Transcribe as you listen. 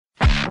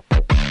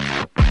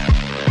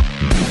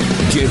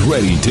Get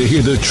ready to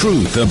hear the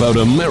truth about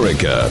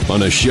America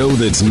on a show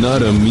that's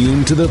not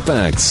immune to the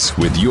facts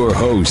with your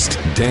host,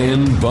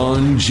 Dan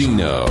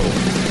Bongino.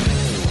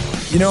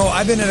 You know,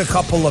 I've been in a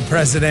couple of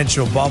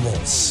presidential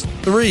bubbles.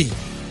 3.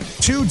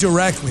 2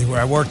 directly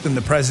where I worked in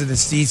the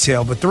president's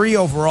detail, but 3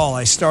 overall.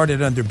 I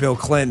started under Bill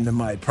Clinton in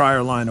my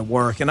prior line of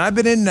work, and I've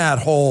been in that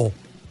whole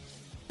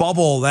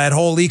bubble, that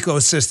whole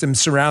ecosystem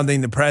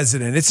surrounding the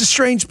president. It's a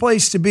strange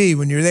place to be.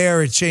 When you're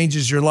there, it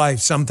changes your life,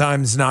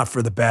 sometimes not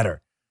for the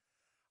better.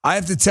 I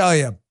have to tell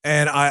you,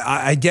 and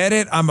I get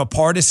it, I'm a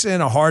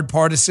partisan, a hard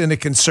partisan, a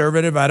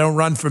conservative. I don't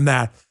run from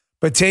that.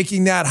 But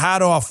taking that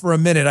hat off for a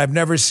minute, I've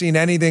never seen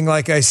anything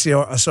like I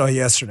saw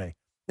yesterday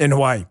in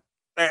Hawaii.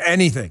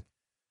 Anything.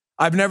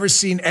 I've never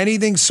seen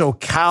anything so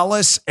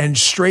callous and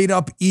straight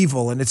up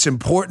evil, and it's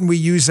important we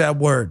use that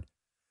word.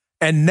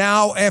 And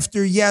now,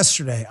 after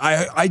yesterday,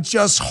 I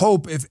just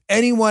hope if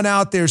anyone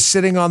out there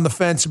sitting on the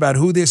fence about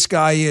who this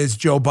guy is,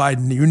 Joe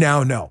Biden, you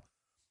now know.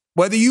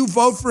 Whether you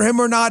vote for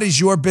him or not is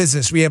your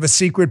business. We have a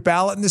secret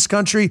ballot in this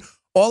country.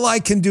 All I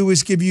can do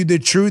is give you the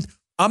truth.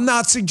 I'm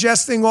not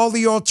suggesting all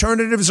the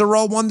alternatives are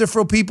all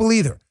wonderful people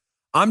either.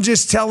 I'm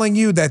just telling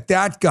you that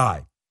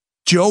guy,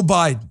 Joe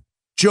Biden,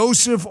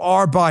 Joseph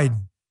R.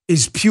 Biden,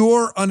 is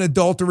pure,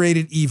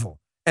 unadulterated evil.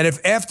 And if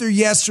after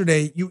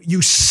yesterday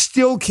you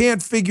still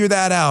can't figure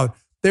that out,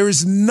 there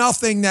is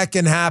nothing that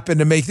can happen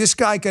to make this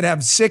guy could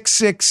have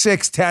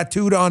 666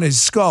 tattooed on his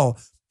skull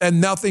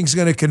and nothing's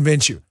going to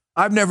convince you.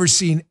 I've never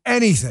seen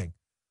anything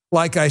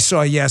like I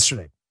saw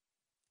yesterday.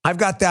 I've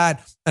got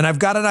that, and I've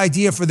got an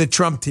idea for the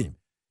Trump team.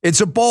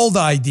 It's a bold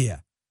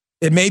idea.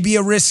 It may be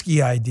a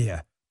risky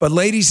idea. But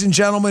ladies and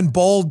gentlemen,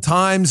 bold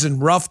times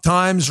and rough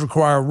times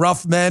require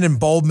rough men and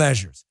bold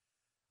measures.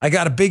 I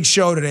got a big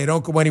show today.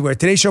 Don't go anywhere.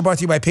 Today's show brought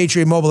to you by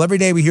Patriot Mobile. Every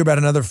day we hear about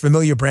another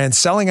familiar brand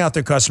selling out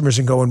their customers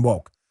and going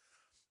woke.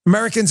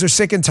 Americans are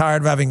sick and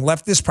tired of having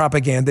leftist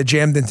propaganda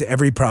jammed into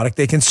every product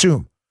they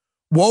consume.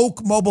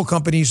 Woke mobile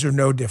companies are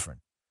no different.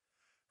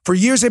 For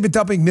years, they've been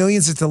dumping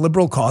millions into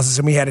liberal causes,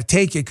 and we had to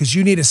take it because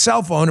you need a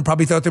cell phone and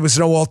probably thought there was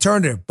no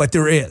alternative, but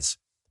there is.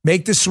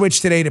 Make the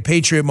switch today to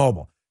Patriot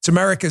Mobile. It's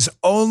America's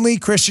only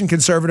Christian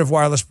conservative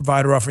wireless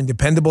provider offering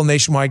dependable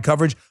nationwide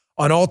coverage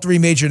on all 3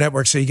 major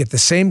networks, so you get the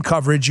same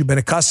coverage you've been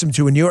accustomed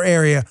to in your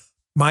area,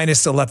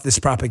 minus the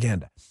leftist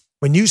propaganda.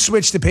 When you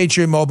switch to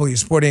Patriot Mobile, you're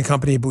supporting a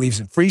company that believes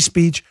in free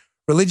speech,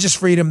 religious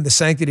freedom, the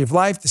sanctity of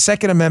life, the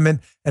Second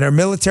Amendment, and our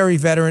military,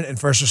 veteran, and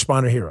first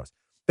responder heroes.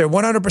 Their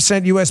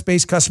 100%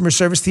 U.S.-based customer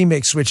service team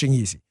makes switching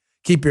easy.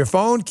 Keep your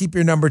phone, keep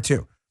your number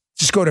too.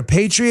 Just go to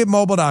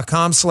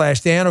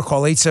patriotmobile.com/Dan or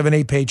call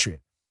 878-PATRIOT.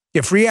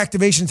 Get free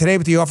activation today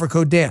with the offer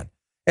code Dan.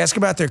 Ask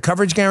about their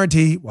coverage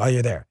guarantee while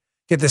you're there.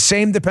 Get the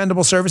same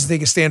dependable service and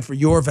take a stand for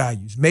your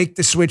values. Make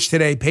the switch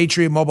today,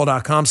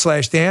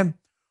 patriotmobile.com/Dan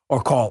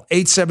or call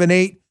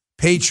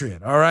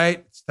 878-PATRIOT. All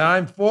right, it's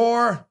time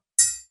for...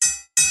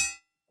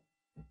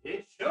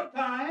 It's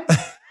showtime.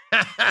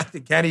 The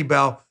Kenny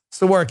Bell.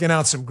 Still working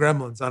out some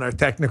gremlins on our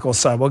technical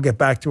side. We'll get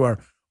back to our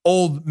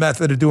old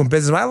method of doing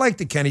business. I like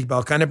the Kenny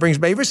Bell. Kind of brings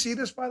me. You ever see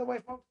this, by the way,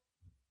 folks?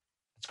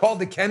 It's called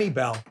the Kenny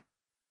Bell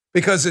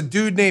because a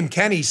dude named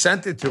Kenny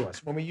sent it to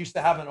us when we used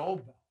to have an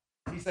old bell.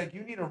 He's like,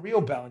 you need a real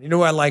bell. And you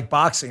know I like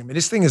boxing. I mean,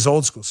 this thing is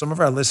old school. Some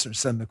of our listeners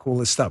send the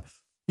coolest stuff.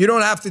 You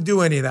don't have to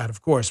do any of that,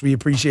 of course. We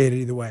appreciate it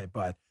either way,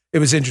 but it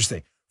was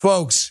interesting.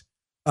 Folks,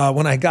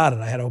 when I got it,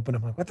 I had to open it.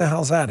 I'm like, what the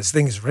hell's that? This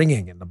thing is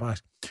ringing in the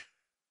box.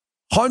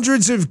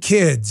 Hundreds of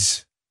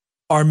kids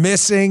are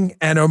missing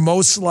and are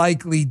most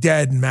likely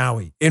dead in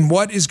Maui in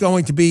what is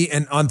going to be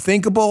an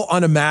unthinkable,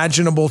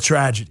 unimaginable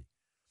tragedy.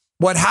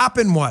 What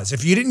happened was,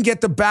 if you didn't get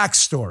the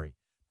backstory,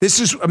 this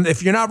is,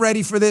 if you're not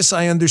ready for this,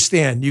 I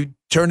understand. You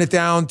turn it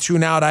down,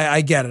 tune out.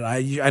 I get it.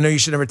 I know you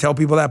should never tell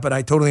people that, but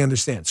I totally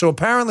understand. So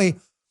apparently,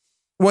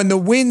 when the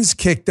winds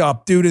kicked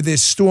up due to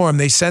this storm,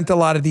 they sent a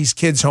lot of these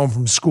kids home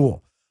from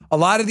school. A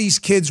lot of these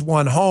kids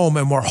went home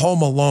and were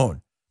home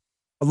alone.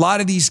 A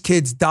lot of these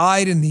kids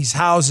died in these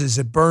houses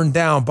that burned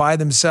down by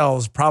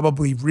themselves,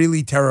 probably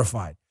really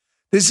terrified.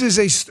 This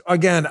is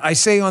again, I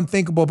say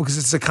unthinkable because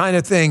it's the kind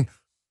of thing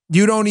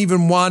you don't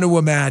even want to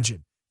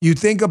imagine. You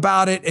think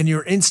about it and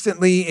you're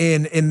instantly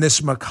in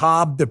this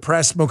macabre,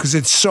 depressed mode because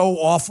it's so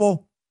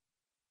awful.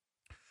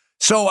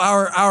 So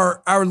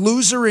our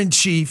loser in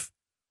chief,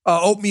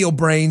 oatmeal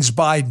brains,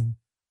 Biden,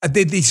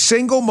 the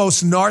single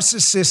most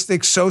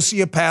narcissistic,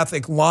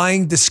 sociopathic,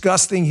 lying,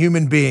 disgusting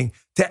human being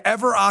to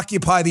ever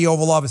occupy the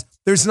Oval Office.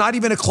 There's not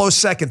even a close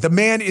second. The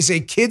man is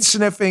a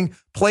kid-sniffing,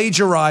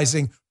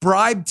 plagiarizing,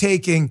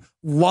 bribe-taking,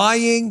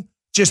 lying,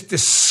 just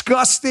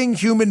disgusting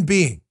human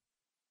being.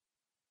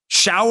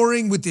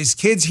 Showering with his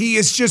kids. He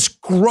is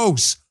just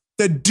gross.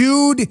 The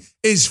dude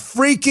is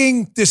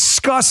freaking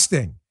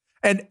disgusting.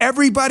 And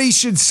everybody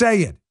should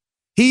say it.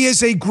 He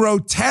is a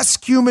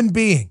grotesque human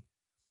being.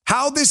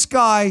 How this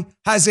guy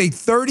has a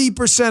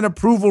 30%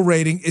 approval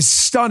rating is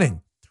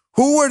stunning.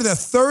 Who are the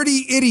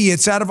 30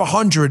 idiots out of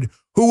 100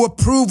 who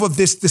approve of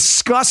this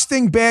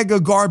disgusting bag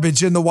of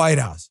garbage in the White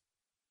House?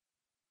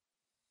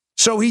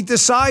 So he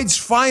decides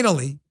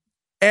finally,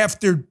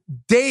 after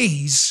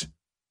days,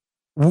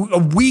 a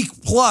week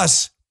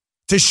plus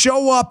to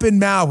show up in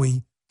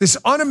Maui, this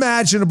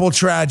unimaginable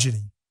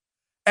tragedy.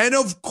 And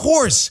of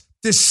course,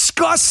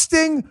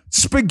 disgusting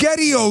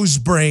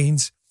SpaghettiOs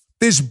brains,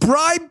 this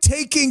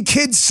bribe-taking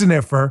kid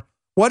sniffer,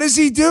 what does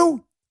he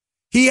do?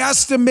 He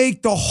has to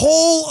make the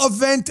whole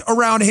event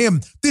around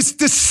him. This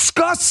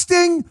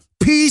disgusting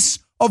piece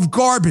of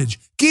garbage.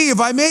 Guy, have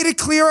I made it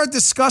clear how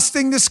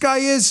disgusting this guy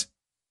is?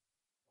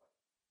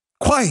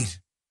 Quite.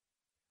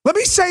 Let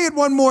me say it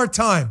one more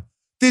time.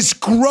 This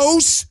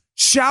gross,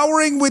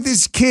 showering with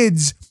his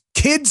kids,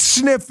 kid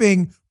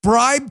sniffing,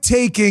 bribe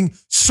taking,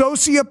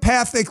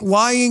 sociopathic,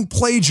 lying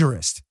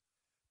plagiarist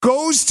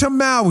goes to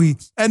Maui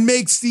and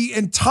makes the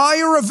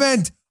entire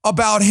event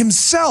about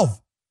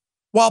himself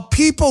while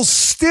people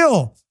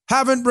still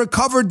haven't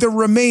recovered the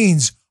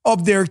remains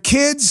of their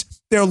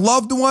kids, their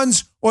loved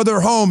ones, or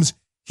their homes.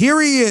 Here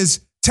he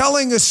is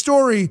telling a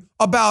story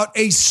about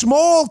a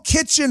small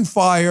kitchen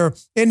fire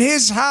in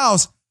his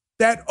house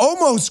that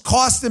almost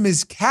cost him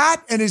his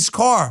cat and his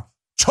car.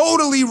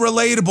 Totally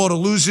relatable to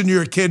losing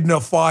your kid in a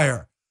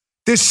fire.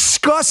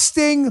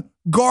 Disgusting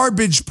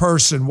garbage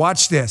person.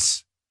 Watch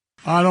this.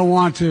 I don't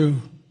want to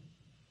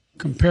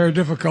compare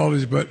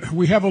difficulties, but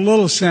we have a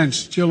little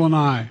sense, Jill and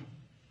I,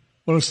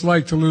 what it's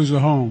like to lose a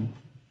home.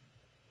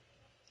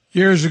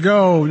 Years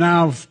ago,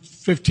 now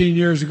 15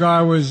 years ago,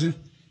 I was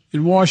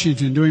in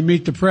Washington doing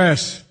Meet the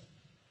Press.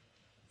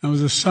 It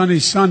was a sunny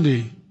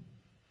Sunday,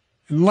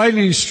 and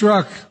lightning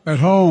struck at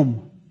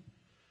home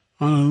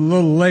on a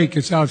little lake.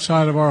 It's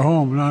outside of our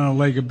home, not a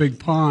lake, a big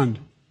pond,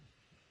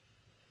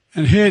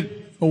 and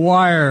hit a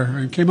wire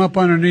and came up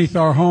underneath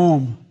our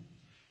home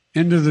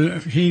into the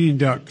heating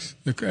ducts,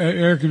 the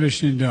air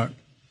conditioning duct.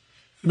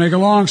 To make a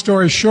long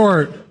story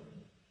short,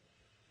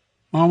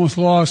 I almost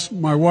lost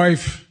my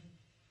wife,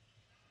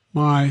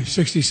 my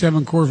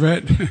 67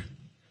 Corvette,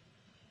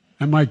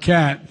 and my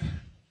cat.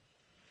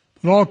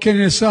 But all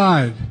kidding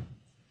aside,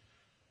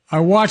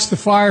 I watched the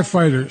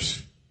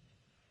firefighters,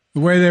 the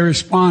way they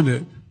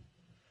responded.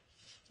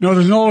 You know,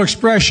 there's an old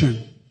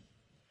expression.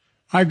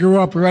 I grew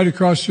up right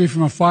across the street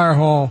from a fire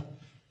hall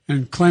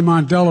in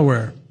Claymont,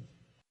 Delaware.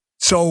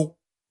 So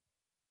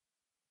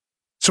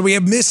we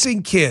have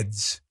missing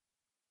kids,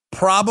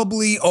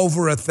 probably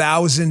over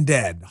 1,000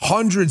 dead,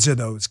 hundreds of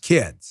those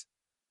kids,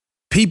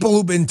 people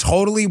who've been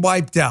totally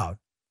wiped out,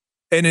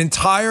 an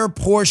entire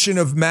portion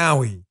of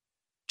Maui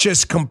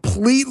just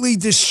completely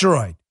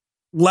destroyed,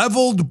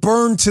 leveled,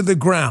 burned to the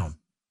ground.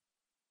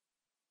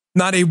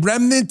 Not a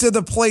remnant of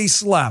the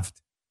place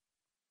left.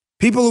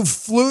 People who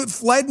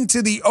fled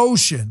into the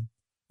ocean.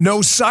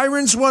 No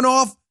sirens went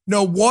off,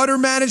 no water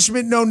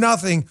management, no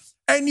nothing.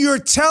 And you're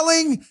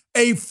telling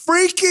a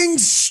freaking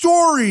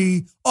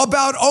story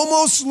about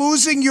almost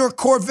losing your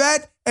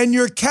Corvette and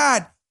your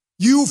cat.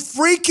 You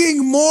freaking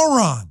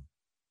moron.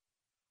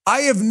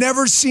 I have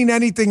never seen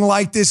anything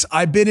like this.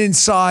 I've been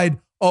inside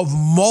of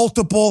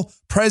multiple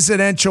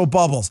presidential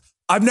bubbles.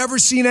 I've never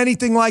seen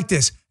anything like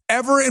this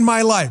ever in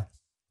my life.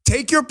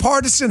 Take your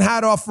partisan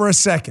hat off for a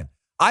second.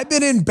 I've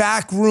been in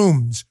back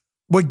rooms,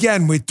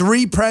 again, with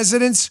 3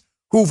 presidents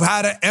who've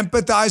had to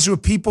empathize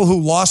with people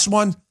who lost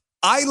one.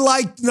 I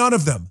liked none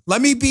of them.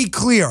 Let me be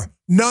clear.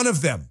 None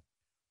of them.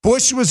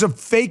 Bush was a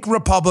fake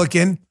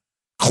Republican.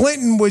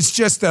 Clinton was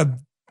just a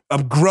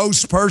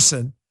gross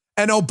person.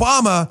 And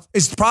Obama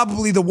is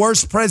probably the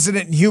worst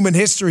president in human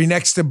history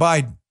next to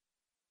Biden.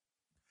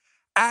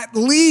 At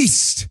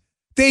least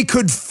they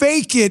could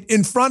fake it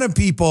in front of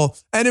people.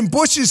 And in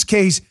Bush's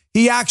case,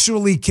 he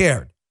actually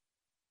cared.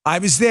 I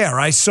was there.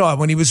 I saw it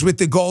when he was with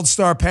the Gold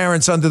Star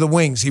parents under the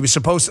wings. He was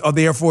supposed to,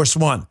 the Air Force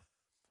One.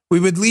 We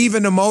would leave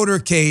in a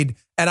motorcade,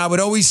 and I would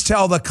always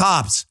tell the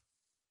cops,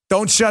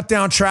 don't shut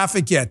down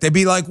traffic yet. They'd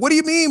be like, what do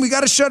you mean? We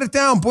got to shut it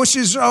down. Bush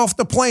is off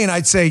the plane.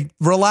 I'd say,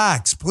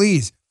 relax,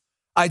 please.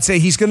 I'd say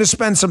he's going to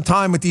spend some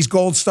time with these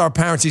Gold Star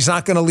parents. He's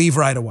not going to leave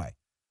right away.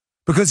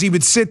 Because he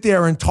would sit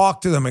there and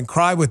talk to them and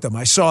cry with them.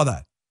 I saw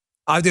that.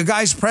 The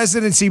guy's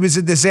presidency was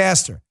a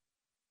disaster.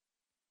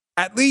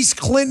 At least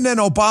Clinton and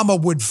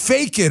Obama would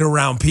fake it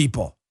around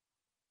people.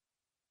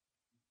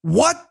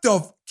 What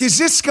the is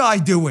this guy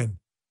doing?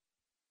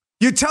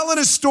 You're telling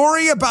a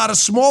story about a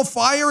small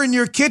fire in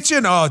your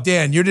kitchen? Oh,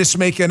 Dan, you're just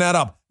making that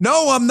up.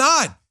 No, I'm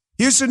not.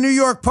 Here's the New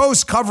York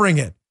Post covering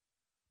it.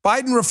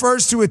 Biden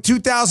refers to a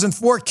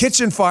 2004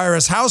 kitchen fire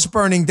as house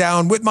burning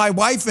down with my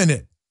wife in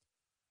it.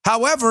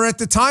 However, at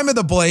the time of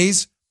the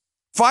blaze,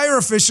 fire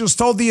officials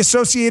told the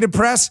Associated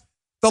Press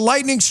the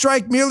lightning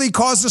strike merely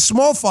caused a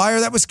small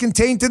fire that was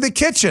contained to the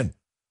kitchen.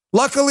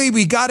 Luckily,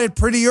 we got it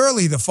pretty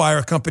early, the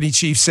fire company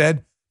chief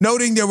said,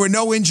 noting there were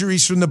no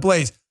injuries from the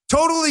blaze.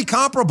 Totally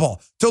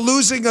comparable to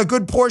losing a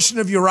good portion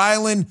of your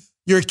island,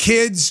 your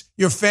kids,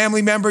 your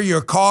family member,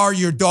 your car,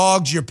 your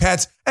dogs, your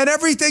pets, and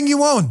everything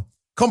you own.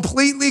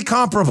 Completely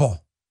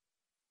comparable.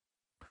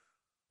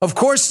 Of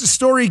course, the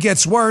story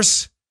gets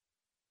worse.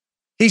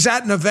 He's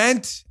at an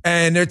event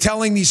and they're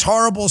telling these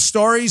horrible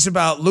stories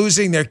about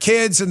losing their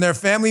kids and their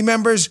family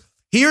members.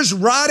 Here's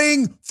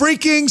rotting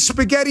freaking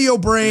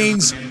SpaghettiO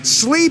brains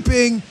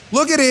sleeping.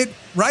 Look at it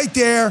right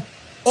there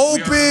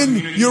Open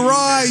your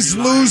eyes,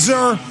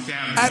 loser.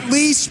 At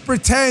least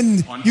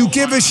pretend you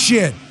give a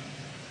shit.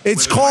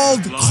 It's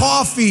called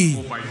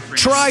coffee.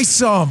 Try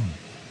some.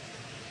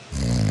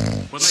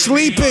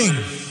 Sleeping.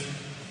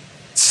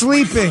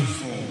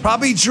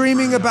 Probably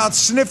dreaming about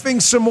sniffing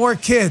some more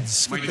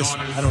kids. I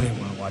don't even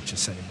want to watch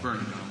this anymore.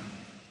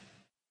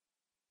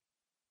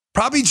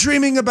 Probably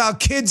dreaming about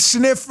kids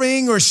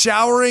sniffing or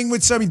showering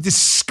with some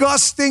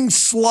disgusting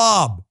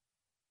slob.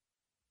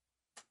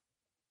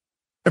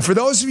 And for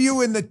those of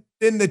you in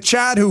the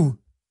chat who,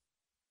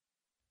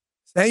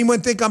 does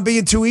anyone think I'm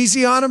being too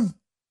easy on him?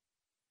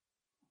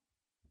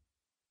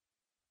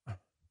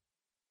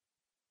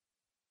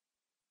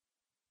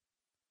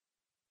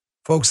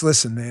 Folks,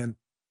 listen, man.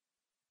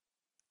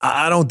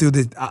 I don't do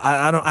the.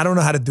 I don't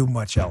know how to do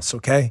much else.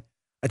 Okay,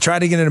 I tried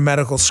to get into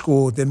medical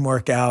school. It didn't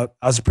work out.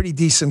 I was a pretty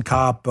decent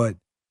cop, but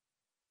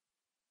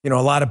a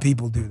lot of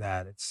people do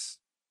that. It's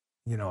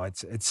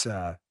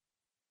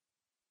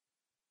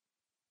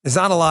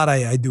not a lot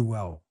I do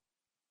well.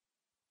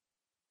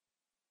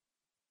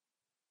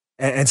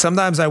 And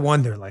sometimes I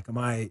wonder, like, am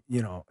I,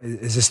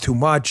 is this too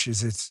much?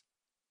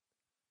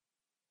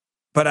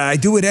 But I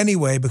do it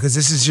anyway because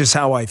this is just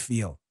how I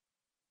feel.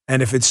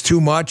 And if it's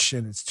too much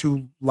and it's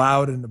too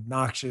loud and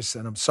obnoxious,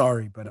 and I'm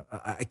sorry, but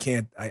I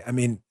can't, I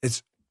mean,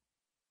 it's,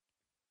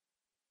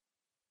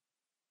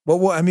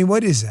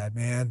 what is that,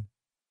 man?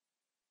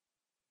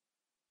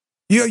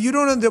 You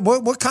don't,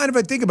 what kind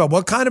of think about,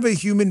 what kind of a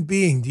human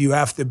being do you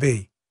have to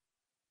be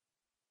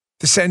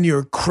to send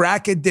your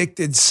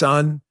crack-addicted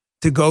son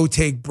to go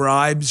take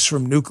bribes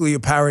from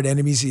nuclear-powered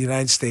enemies of the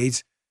United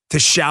States, to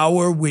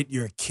shower with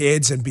your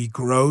kids and be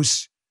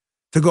gross,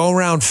 to go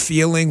around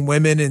feeling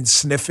women and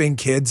sniffing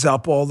kids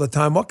up all the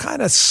time? What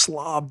kind of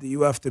slob do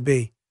you have to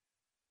be?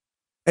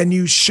 And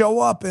you show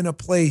up in a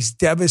place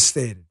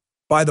devastated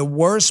by the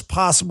worst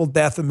possible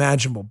death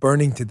imaginable,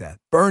 burning to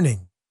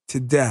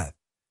death.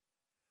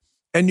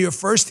 And your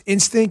first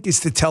instinct is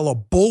to tell a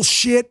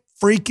bullshit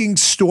freaking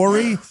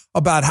story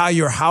about how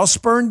your house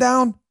burned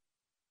down?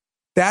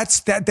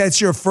 That's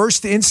your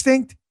first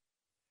instinct?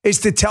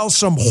 Is to tell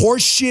some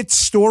horseshit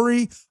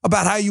story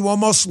about how you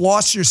almost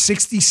lost your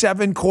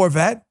 67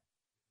 Corvette?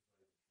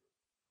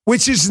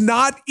 Which is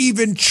not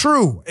even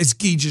true, as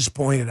Guy just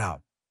pointed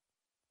out.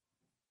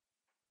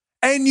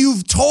 And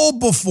you've told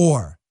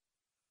before.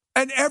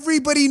 And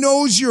everybody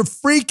knows you're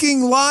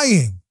freaking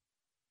lying.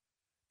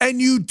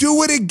 And you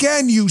do it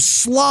again, you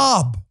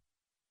slob.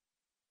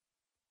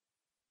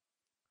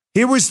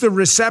 Here was the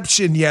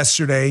reception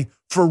yesterday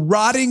for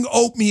rotting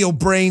oatmeal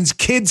brains,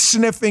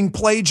 kid-sniffing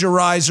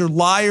plagiarizer,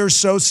 liar,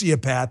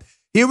 sociopath.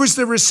 Here was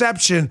the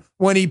reception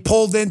when he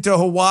pulled into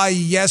Hawaii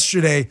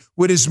yesterday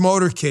with his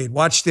motorcade.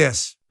 Watch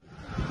this.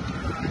 Here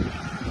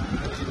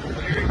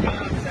he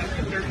comes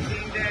after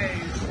 13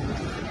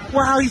 days.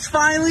 Wow, he's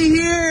finally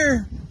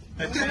here.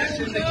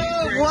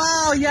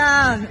 Wow,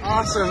 yeah.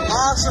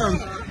 Awesome.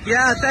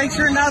 Yeah, thanks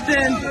for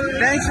nothing.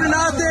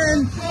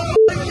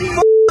 Fuck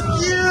you.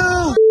 Fuck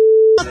you.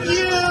 Fuck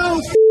you.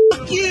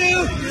 Fuck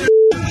you.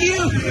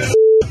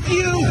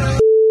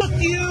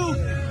 Fuck you.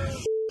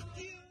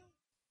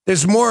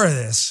 There's more of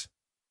this.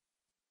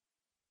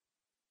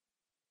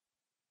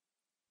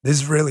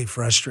 This is really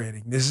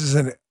frustrating. This is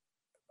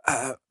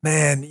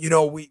man,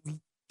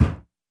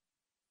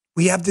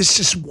 we have this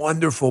just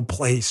wonderful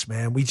place,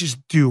 man. We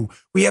just do.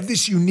 We have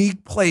this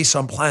unique place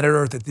on planet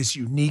Earth at this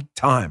unique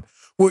time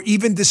where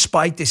even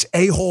despite this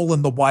a-hole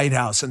in the White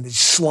House and these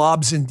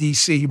slobs in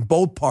D.C.,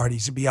 both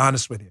parties, to be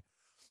honest with you,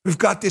 we've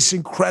got this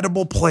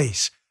incredible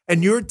place.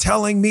 And you're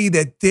telling me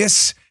that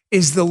this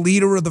is the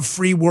leader of the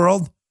free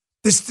world?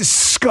 This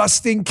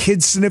disgusting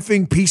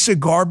kid-sniffing piece of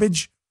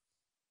garbage?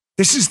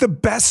 This is the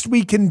best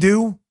we can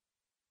do?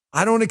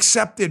 I don't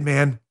accept it,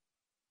 man.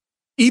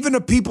 Even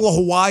the people of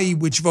Hawaii,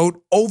 which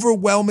vote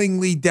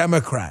overwhelmingly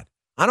Democrat.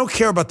 I don't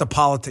care about the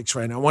politics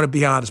right now, I want to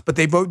be honest, but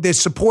their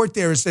support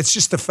there that's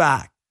just a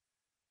fact.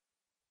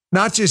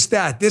 Not just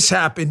that, this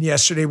happened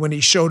yesterday when he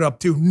showed up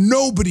too.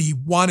 Nobody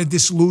wanted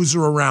this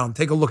loser around.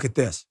 Take a look at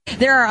this.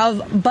 There are a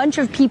bunch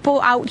of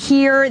people out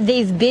here.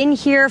 They've been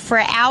here for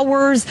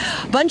hours.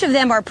 A bunch of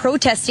them are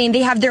protesting.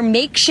 They have their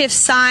makeshift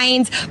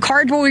signs,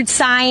 cardboard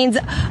signs.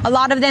 A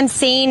lot of them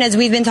saying, as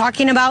we've been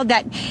talking about,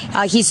 that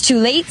he's too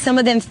late. Some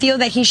of them feel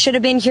that he should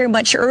have been here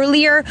much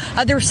earlier.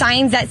 Other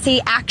signs that say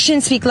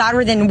actions speak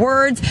louder than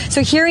words.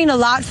 So hearing a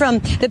lot from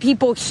the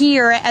people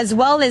here, as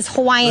well as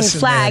Hawaiian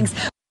flags.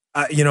 Man.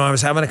 I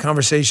was having a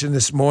conversation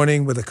this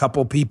morning with a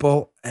couple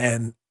people,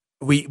 and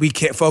we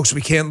can't, folks,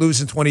 we can't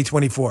lose in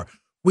 2024.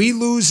 We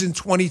lose in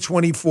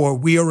 2024,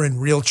 we are in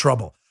real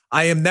trouble.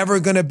 I am never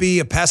going to be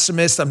a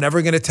pessimist. I'm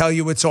never going to tell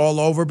you it's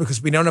all over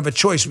because we don't have a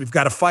choice. We've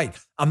got to fight.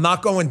 I'm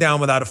not going down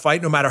without a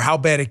fight, no matter how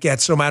bad it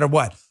gets, no matter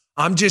what.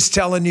 I'm just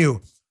telling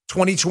you,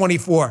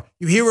 2024,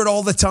 you hear it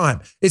all the time.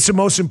 It's the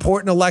most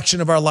important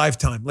election of our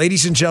lifetime.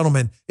 Ladies and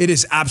gentlemen, it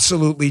is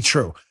absolutely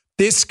true.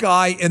 This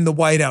guy in the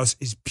White House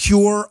is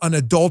pure,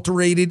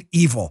 unadulterated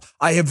evil.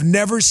 I have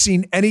never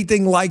seen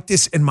anything like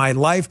this in my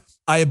life.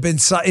 I have been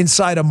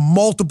inside of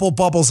multiple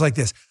bubbles like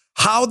this.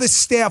 how the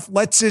staff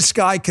lets this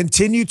guy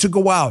continue to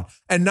go out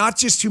and not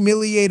just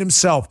humiliate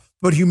himself,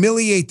 but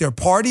humiliate their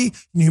party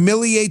and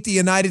humiliate the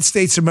United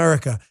States of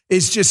America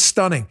is just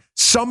stunning.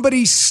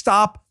 Somebody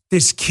stop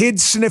this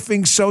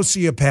kid-sniffing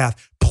sociopath.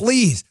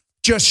 Please,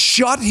 just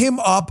shut him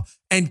up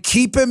and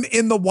keep him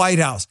in the White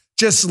House.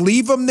 Just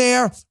leave him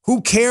there.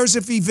 Who cares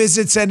if he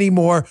visits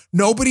anymore?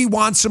 Nobody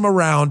wants him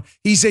around.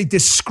 He's a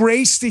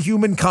disgrace to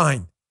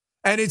humankind.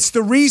 And it's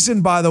the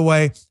reason, by the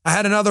way, I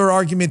had another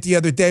argument the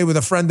other day with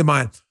a friend of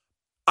mine.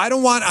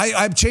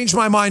 I've changed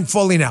my mind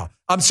fully now.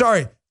 I'm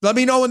sorry. Let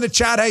me know in the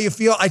chat how you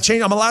feel.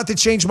 I'm allowed to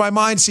change my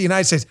mind to the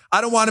United States.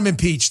 I don't want him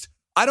impeached.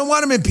 I don't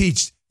want him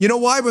impeached. You know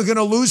why? We're going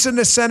to lose in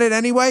the Senate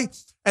anyway,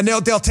 and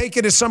they'll take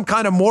it as some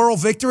kind of moral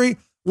victory.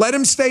 Let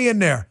him stay in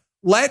there.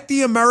 Let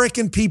the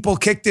American people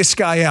kick this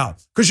guy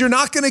out because you're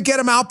not going to get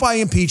him out by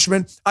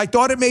impeachment. I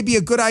thought it may be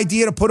a good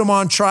idea to put him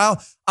on trial.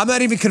 I'm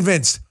not even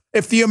convinced.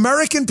 If the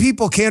American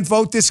people can't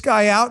vote this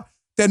guy out,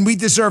 then we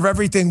deserve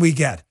everything we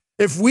get.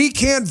 If we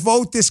can't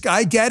vote this guy,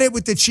 I get it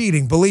with the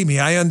cheating. Believe me,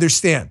 I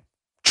understand.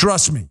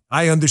 Trust me,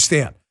 I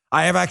understand.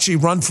 I have actually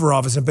run for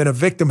office and been a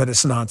victim of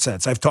this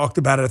nonsense. I've talked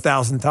about it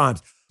 1,000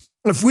 times.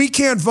 If we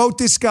can't vote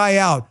this guy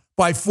out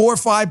by 4 or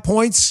 5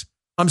 points,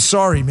 I'm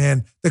sorry,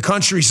 man. The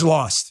country's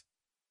lost.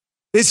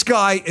 This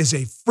guy is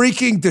a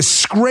freaking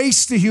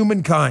disgrace to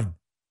humankind.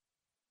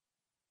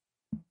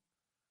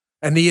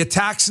 And the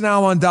attacks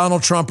now on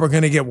Donald Trump are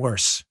going to get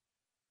worse.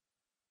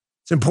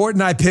 It's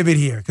important I pivot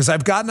here because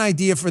I've got an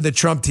idea for the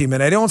Trump team,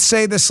 and I don't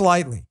say this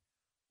lightly.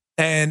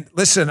 And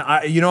listen,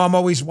 I'm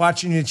always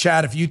watching you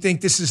chat. If you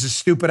think this is a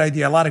stupid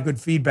idea, a lot of good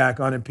feedback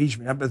on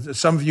impeachment.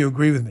 Some of you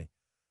agree with me.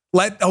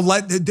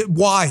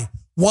 Why?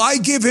 Why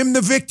give him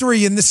the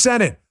victory in the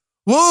Senate?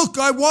 Look,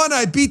 I won.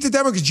 I beat the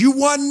Democrats. You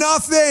won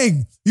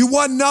nothing. You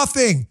won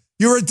nothing.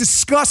 You're a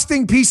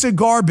disgusting piece of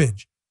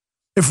garbage.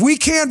 If we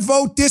can't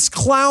vote this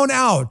clown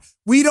out,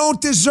 we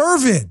don't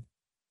deserve it.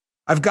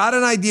 I've got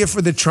an idea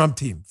for the Trump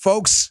team.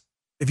 Folks,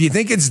 if you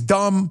think it's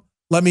dumb,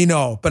 let me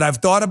know. But I've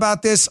thought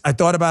about this. I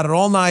thought about it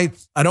all night.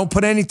 I don't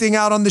put anything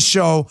out on the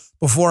show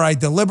before I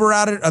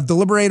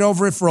deliberate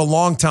over it for a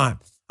long time.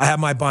 I have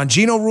my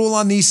Bongino rule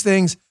on these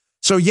things.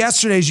 So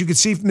yesterday, as you can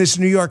see from this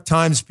New York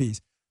Times piece,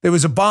 there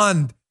was a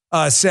bond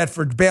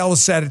bail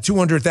was set at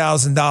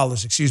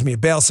 $200,000. A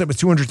bail set with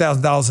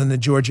 $200,000 in the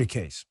Georgia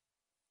case.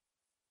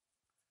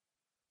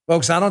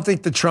 Folks, I don't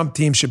think the Trump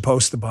team should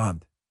post the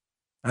bond.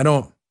 I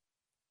don't.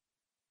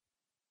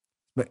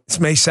 This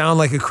may sound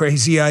like a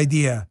crazy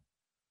idea,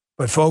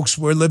 but folks,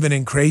 we're living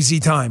in crazy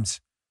times,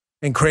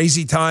 and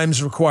crazy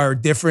times require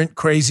different,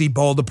 crazy,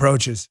 bold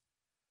approaches.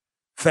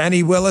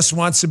 Fannie Willis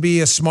wants to be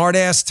a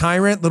smart-ass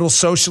tyrant, little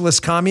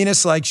socialist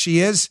communist like she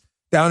is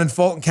down in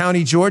Fulton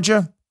County,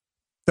 Georgia.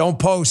 Don't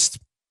post.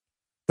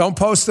 Don't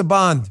post the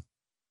bond.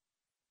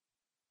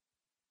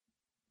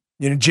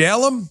 You know,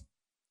 jail him?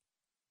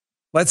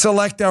 Let's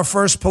elect our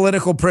first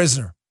political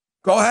prisoner.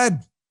 Go ahead.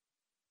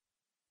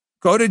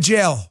 Go to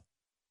jail.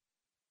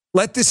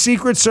 Let the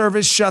Secret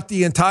Service shut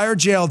the entire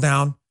jail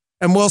down,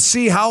 and we'll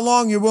see how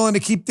long you're willing to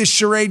keep this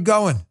charade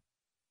going.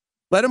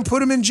 Let them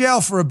put him in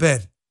jail for a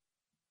bit.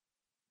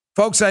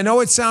 Folks, I know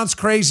it sounds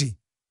crazy.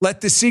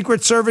 Let the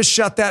Secret Service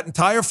shut that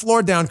entire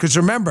floor down, because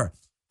remember,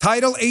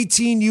 Title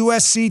 18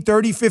 USC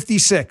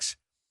 3056,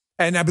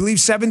 and I believe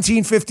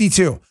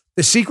 1752.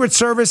 The Secret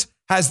Service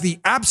has the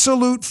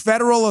absolute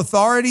federal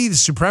authority, the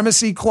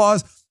supremacy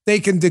clause. They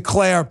can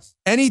declare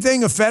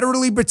anything a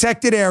federally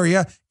protected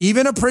area,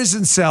 even a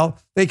prison cell.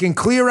 They can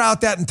clear out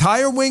that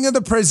entire wing of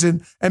the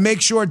prison and make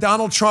sure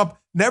Donald Trump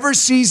never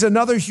sees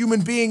another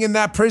human being in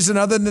that prison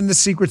other than the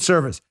Secret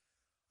Service.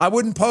 I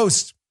wouldn't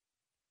post.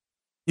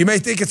 You may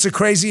think it's a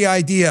crazy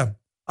idea.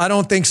 I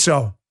don't think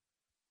so.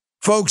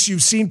 Folks,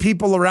 you've seen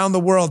people around the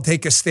world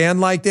take a stand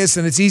like this,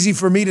 and it's easy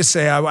for me to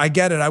say, I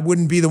get it. I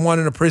wouldn't be the one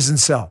in a prison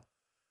cell.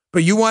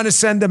 But you want to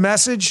send a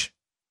message?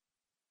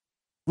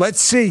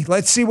 Let's see.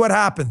 Let's see what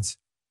happens.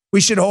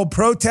 We should hold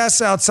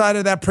protests outside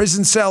of that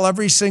prison cell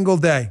every single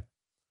day.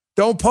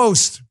 Don't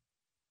post.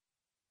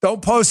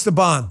 Don't post the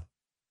bond.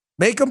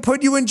 Make them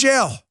put you in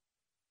jail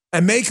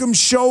and make them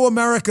show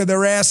America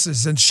their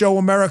asses and show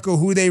America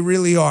who they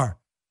really are.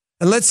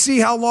 And let's see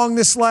how long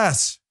this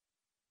lasts.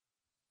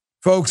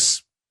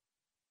 Folks,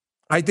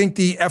 I think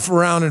the F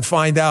around and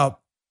find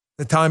out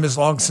the time is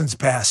long since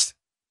past.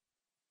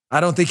 I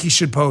don't think he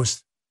should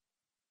post.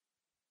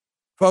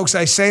 Folks,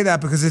 I say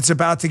that because it's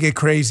about to get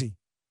crazy.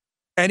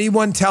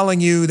 Anyone telling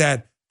you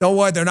that, don't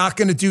worry, they're not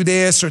going to do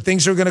this or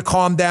things are going to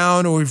calm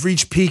down or we've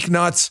reached peak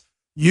nuts,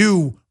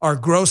 you are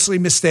grossly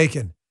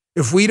mistaken.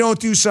 If we don't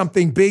do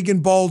something big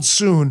and bold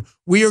soon,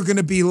 we are going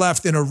to be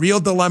left in a real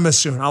dilemma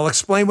soon. I'll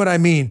explain what I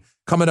mean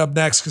coming up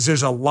next because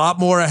there's a lot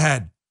more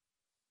ahead.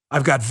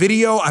 I've got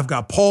video, I've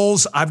got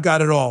polls, I've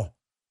got it all.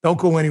 Don't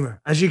go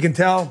anywhere. As you can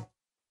tell,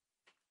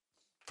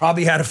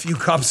 probably had a few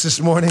cups this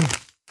morning.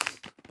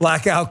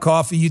 Blackout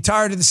coffee. You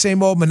tired of the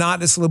same old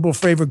monotonous liberal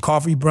favorite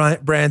coffee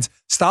brands?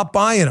 Stop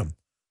buying them.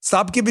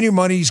 Stop giving your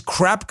money to these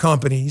crap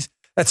companies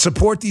that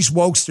support these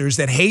wokesters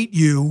that hate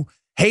you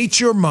hate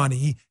your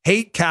money,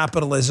 hate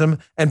capitalism,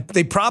 and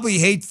they probably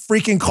hate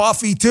freaking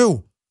coffee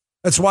too.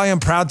 That's why I'm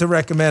proud to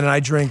recommend, and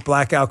I drink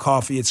Blackout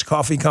Coffee. It's a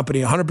coffee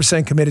company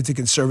 100% committed to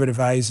conservative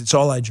values. It's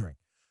all I drink.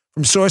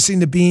 From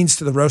sourcing the beans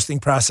to the roasting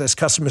process,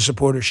 customer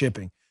support, or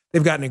shipping.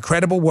 They've got an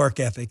incredible work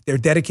ethic. They're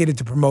dedicated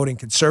to promoting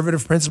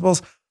conservative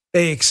principles.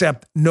 They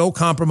accept no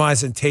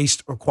compromise in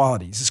taste or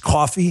quality. This is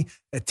coffee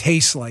that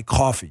tastes like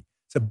coffee.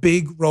 It's a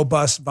big,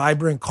 robust,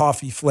 vibrant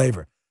coffee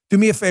flavor. Do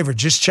me a favor,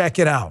 just check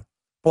it out.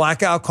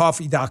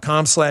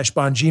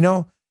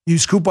 blackoutcoffee.com/Bongino.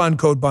 Use coupon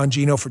code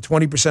Bongino for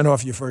 20%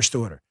 off your first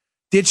order.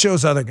 Ditch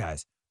those other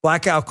guys.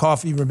 Blackout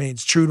Coffee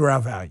remains true to our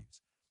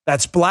values.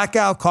 That's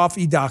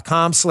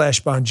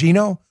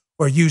blackoutcoffee.com/Bongino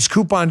or use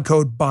coupon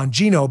code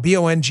Bongino,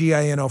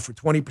 Bongino, for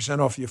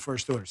 20% off your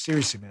first order.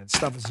 Seriously, man,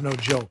 stuff is no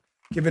joke.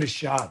 Give it a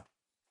shot.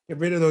 Get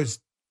rid of those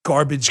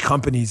garbage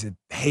companies that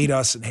hate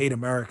us and hate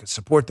America.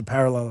 Support the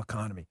parallel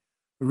economy.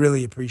 We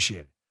really appreciate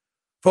it.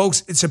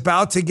 Folks, it's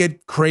about to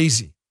get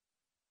crazy.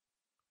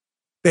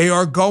 They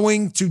are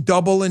going to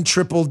double and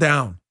triple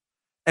down.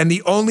 And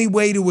the only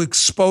way to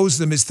expose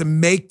them is to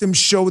make them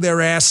show their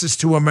asses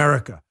to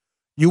America.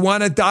 You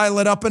want to dial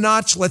it up a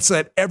notch? Let's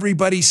let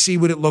everybody see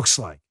what it looks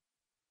like.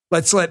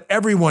 Let's let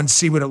everyone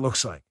see what it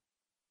looks like.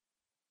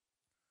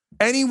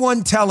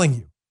 Anybody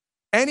telling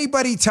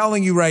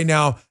you right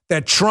now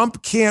that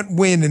Trump can't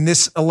win in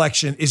this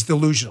election is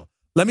delusional.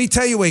 Let me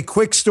tell you a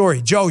quick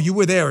story. Joe, you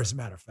were there, as a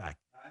matter of fact.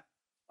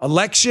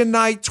 Election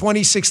night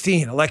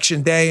 2016,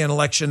 election day and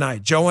election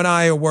night. Joe and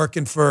I are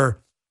working for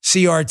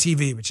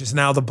CRTV, which is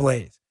now The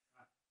Blaze.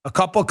 A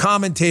couple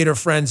commentator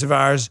friends of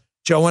ours,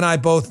 Joe and I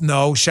both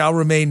know, shall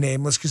remain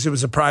nameless because it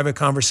was a private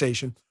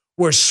conversation,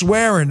 were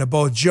swearing to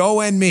both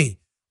Joe and me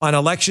on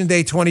election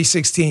day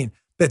 2016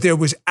 that there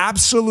was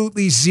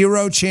absolutely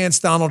zero chance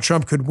Donald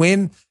Trump could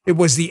win. It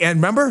was the end.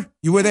 Remember?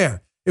 You were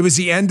there. It was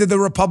the end of the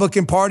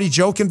Republican Party.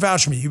 Joe can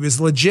vouch for me. He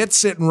was legit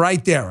sitting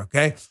right there,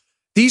 okay?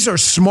 These are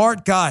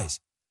smart guys.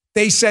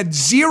 They said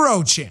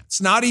zero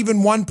chance, not even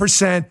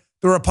 1%.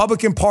 The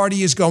Republican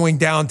Party is going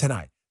down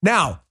tonight.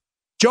 Now,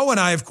 Joe and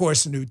I, of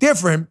course, knew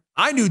different.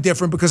 I knew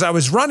different because I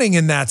was running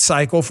in that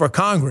cycle for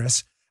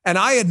Congress, and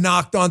I had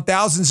knocked on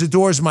thousands of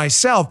doors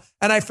myself,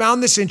 and I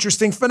found this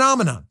interesting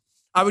phenomenon.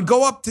 I would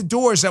go up to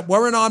doors that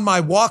weren't on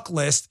my walk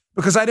list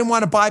because I didn't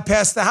want to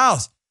bypass the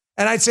House.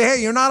 And I'd say,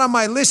 hey, you're not on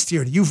my list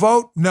here. Do you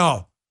vote?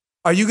 No.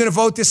 Are you going to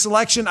vote this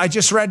election? I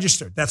just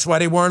registered. That's why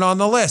they weren't on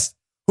the list.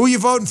 Who are you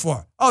voting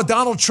for? Oh,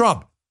 Donald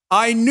Trump.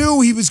 I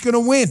knew he was going to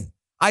win.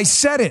 I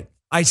said it.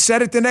 I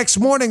said it the next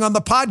morning on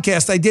the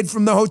podcast I did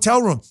from the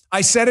hotel room.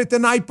 I said it the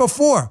night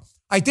before.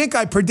 I think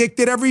I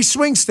predicted every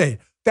swing state.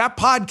 That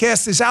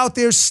podcast is out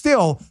there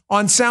still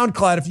on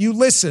SoundCloud if you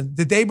listen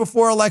the day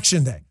before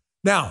Election Day.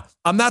 Now,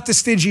 I'm not the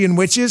Stygian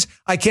witches.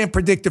 I can't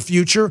predict the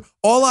future.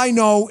 All I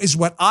know is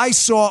what I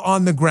saw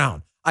on the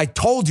ground. I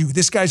told you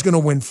this guy's going to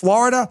win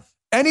Florida.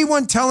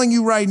 Anyone telling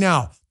you right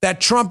now that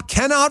Trump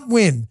cannot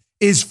win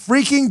is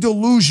freaking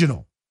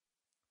delusional.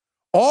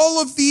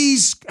 All of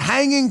these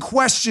hanging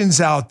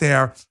questions out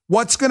there,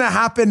 what's going to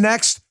happen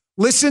next?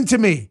 Listen to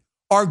me,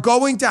 are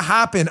going to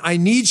happen. I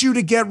need you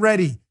to get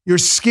ready. Your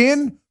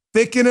skin,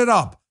 thicken it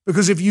up.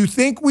 Because if you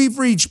think we've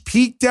reached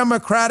peak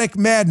Democratic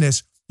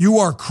madness, you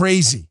are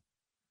crazy.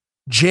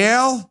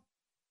 Jail,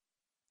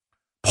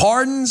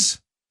 pardons,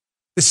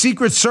 the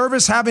Secret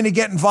Service having to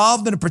get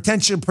involved in a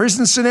potential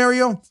prison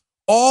scenario,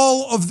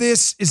 all of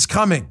this is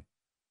coming.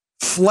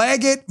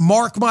 Flag it,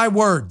 mark my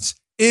words.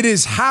 It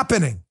is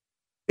happening.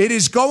 It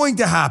is going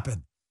to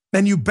happen,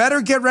 and you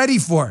better get ready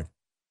for it.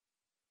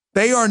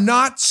 They are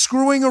not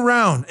screwing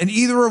around, and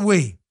either are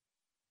we.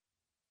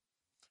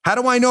 How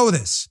do I know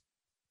this?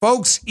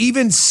 Folks,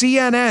 even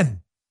CNN,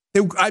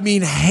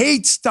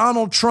 hates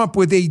Donald Trump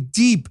with a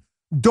deep,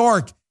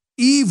 dark,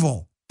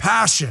 evil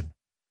passion.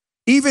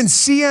 Even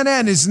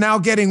CNN is now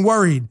getting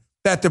worried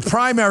that the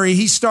primary,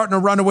 he's starting to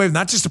run away with,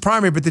 not just the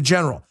primary, but the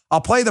general.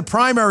 I'll play the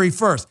primary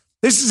first.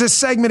 This is a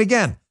segment,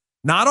 again,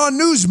 not on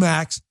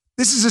Newsmax.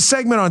 This is a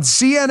segment on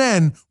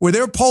CNN where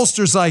their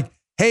pollsters like,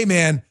 hey,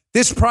 man,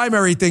 this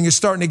primary thing is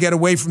starting to get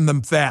away from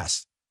them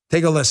fast.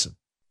 Take a listen.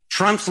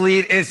 Trump's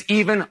lead is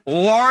even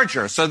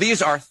larger. So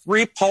these are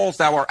three polls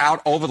that were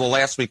out over the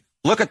last week.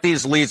 Look at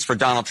these leads for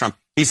Donald Trump.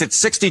 He's at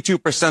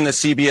 62% in the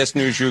CBS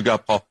News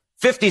YouGov poll,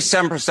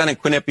 57% in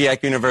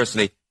Quinnipiac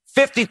University,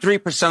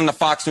 53% in the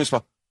Fox News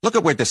poll. Look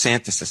at where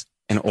DeSantis is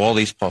in all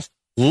these polls.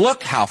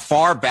 Look how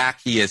far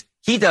back he is.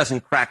 He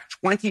doesn't crack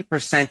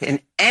 20% in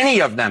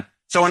any of them.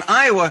 So in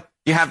Iowa,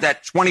 you have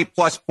that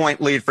 20-plus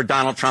point lead for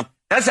Donald Trump.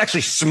 That's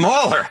actually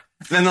smaller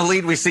than the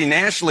lead we see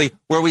nationally,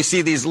 where we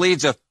see these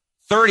leads of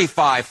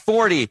 35,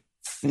 40,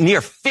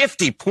 near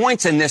 50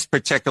 points in this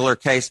particular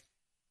case.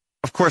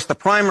 Of course, the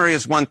primary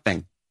is one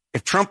thing.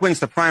 If Trump wins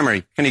the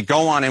primary, can he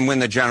go on and win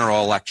the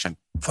general election?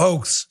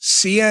 Folks,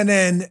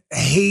 CNN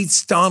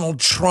hates Donald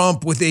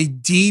Trump with a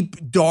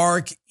deep,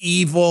 dark,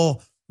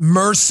 evil,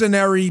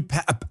 mercenary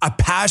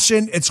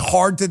passion. It's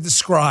hard to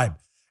describe.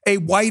 A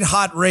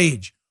white-hot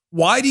rage.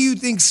 Why do you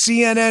think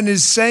CNN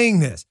is saying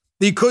this?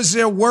 Because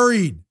they're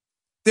worried.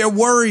 They're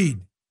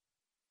worried.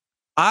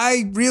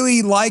 I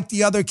really like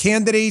the other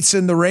candidates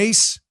in the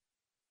race.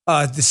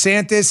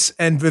 DeSantis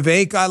and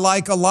Vivek I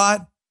like a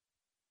lot.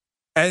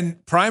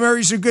 And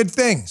primaries are good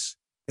things.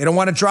 They don't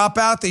want to drop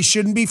out. They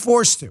shouldn't be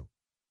forced to.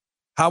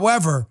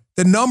 However,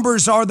 the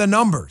numbers are the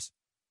numbers.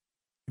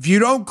 If you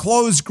don't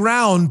close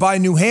ground by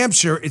New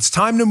Hampshire, it's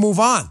time to move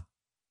on.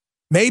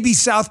 Maybe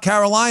South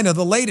Carolina,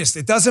 the latest.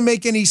 It doesn't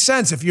make any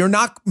sense. If you're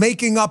not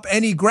making up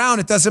any ground,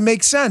 it doesn't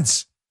make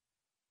sense.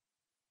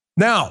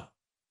 Now,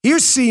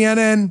 here's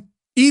CNN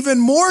even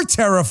more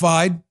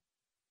terrified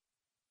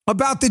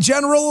about the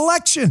general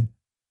election.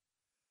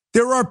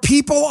 There are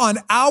people on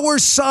our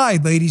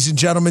side, ladies and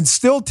gentlemen,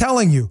 still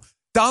telling you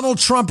Donald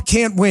Trump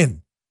can't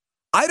win.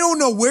 I don't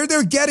know where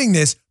they're getting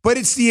this, but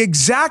it's the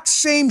exact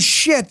same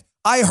shit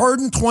I heard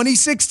in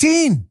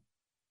 2016.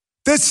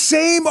 The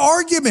same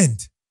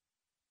argument.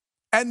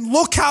 And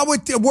look how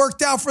it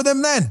worked out for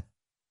them then.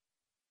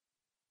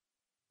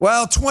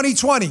 Well,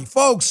 2020,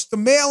 folks, the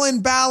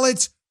mail-in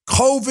ballots,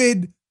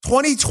 COVID,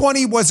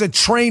 2020 was a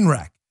train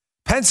wreck.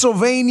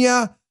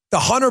 Pennsylvania, the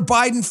Hunter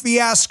Biden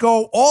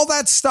fiasco, all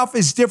that stuff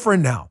is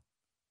different now.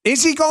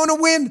 Is he going to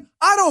win?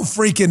 I don't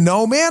freaking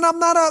know, man. I'm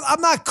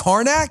not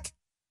Karnak.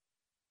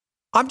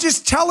 I'm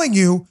just telling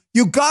you,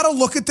 you got to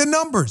look at the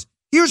numbers.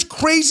 Here's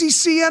crazy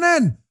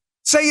CNN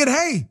saying,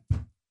 hey,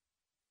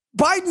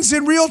 Biden's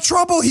in real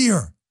trouble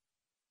here.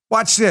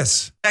 Watch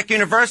this. Tech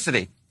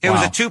University. It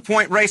was a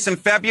 2-point race in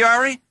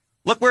February.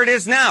 Look where it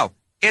is now.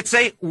 It's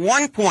a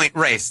 1-point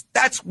race.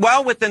 That's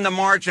well within the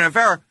margin of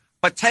error.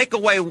 But take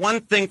away one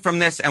thing from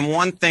this, and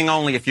one thing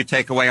only if you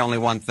take away only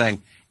one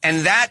thing.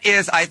 And that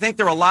is, I think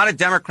there are a lot of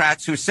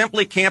Democrats who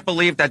simply can't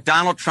believe that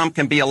Donald Trump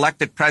can be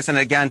elected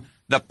president again.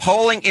 The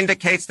polling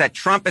indicates that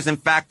Trump is, in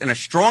fact, in a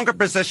stronger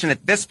position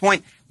at this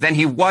point than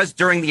he was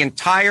during the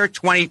entire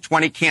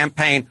 2020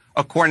 campaign,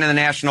 according to the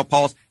national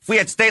polls. If we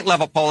had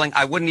state-level polling,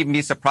 I wouldn't even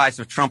be surprised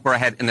if Trump were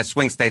ahead in the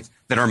swing states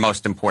that are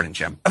most important,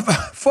 Jim.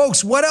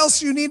 Folks, what else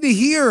do you need to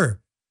hear?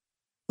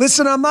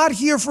 Listen, I'm not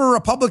here for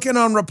Republican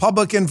on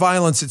Republican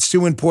violence. It's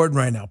too important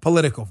right now.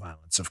 Political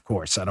violence, of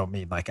course. I don't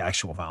mean like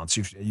actual violence.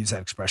 You use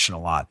that expression a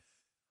lot.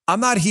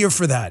 I'm not here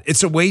for that.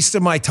 It's a waste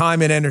of my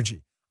time and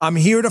energy. I'm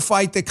here to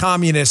fight the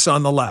communists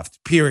on the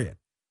left, period.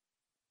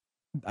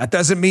 That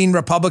doesn't mean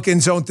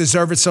Republicans don't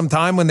deserve it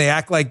sometime when they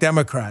act like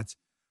Democrats.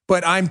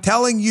 But I'm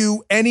telling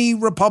you, any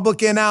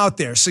Republican out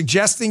there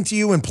suggesting to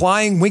you,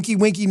 implying winky,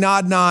 winky,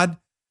 nod, nod.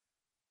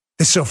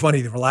 It's so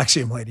funny. The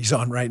Relaxium lady's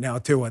on right now,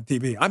 too, on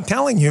TV. I'm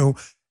telling you,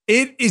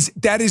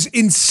 that is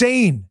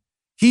insane.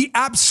 He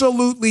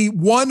absolutely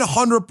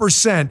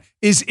 100%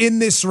 is in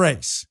this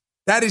race.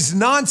 That is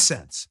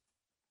nonsense.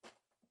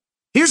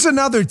 Here's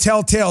another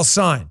telltale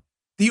sign.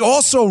 The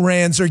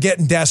also-rans are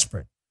getting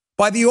desperate.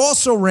 By the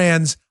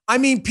also-rans, I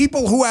mean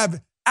people who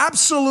have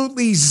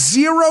absolutely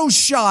zero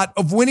shot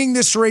of winning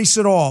this race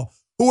at all,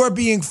 who are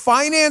being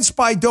financed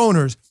by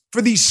donors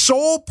for the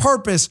sole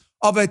purpose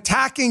of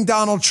attacking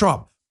Donald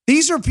Trump.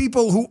 These are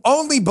people who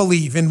only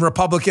believe in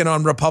Republican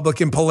on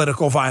Republican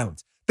political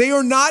violence. They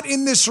are not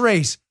in this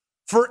race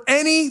for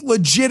any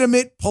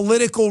legitimate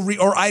political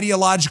or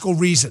ideological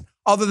reason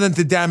other than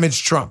to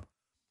damage Trump.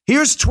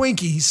 Here's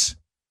Twinkies.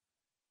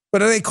 What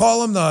do they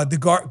call him?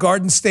 The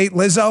Garden State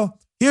Lizzo?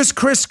 Here's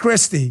Chris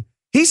Christie.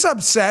 He's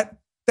upset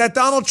that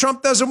Donald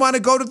Trump doesn't want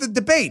to go to the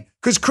debate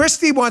because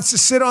Christie wants to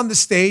sit on the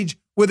stage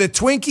with a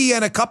Twinkie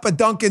and a cup of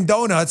Dunkin'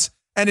 Donuts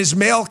and his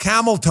male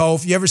camel toe.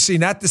 If you ever seen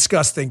that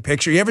disgusting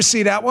picture, you ever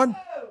see that one?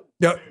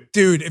 No,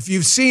 dude, if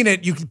you've seen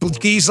it,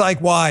 Guy's like,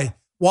 why?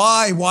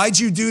 Why'd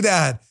you do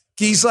that?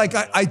 Guy's like,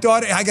 I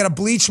thought I got to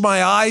bleach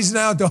my eyes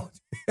now. Don't.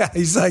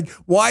 He's like,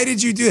 why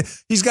did you do it?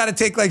 He's got to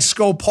take like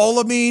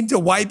scopolamine to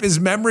wipe his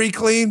memory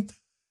clean.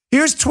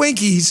 Here's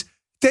Twinkies.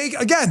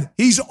 Again,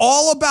 he's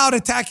all about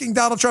attacking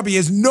Donald Trump. He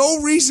has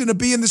no reason to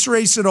be in this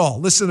race at all.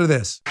 Listen to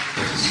this.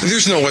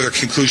 There's no other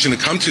conclusion to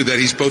come to that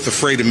he's both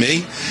afraid of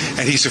me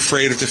and he's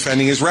afraid of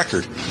defending his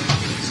record.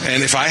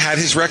 And if I had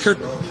his record,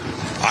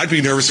 I'd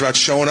be nervous about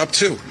showing up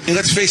too. And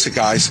let's face it,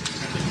 guys,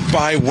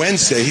 by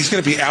Wednesday, he's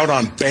going to be out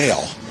on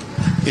bail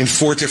in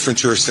 4 different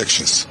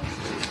jurisdictions.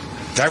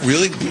 That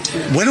really,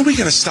 when are we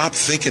going to stop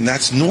thinking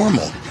that's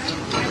normal?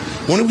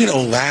 When are we going to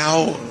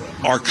allow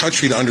our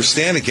country to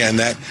understand again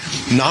that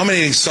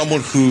nominating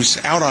someone who's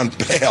out on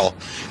bail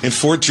in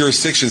 4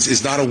 jurisdictions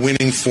is not a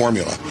winning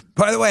formula?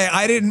 By the way,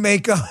 I didn't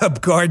make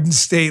up Garden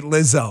State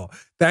Lizzo.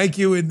 Thank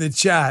you in the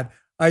chat.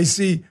 I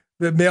see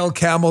the male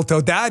camel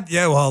toe. That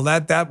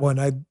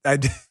one.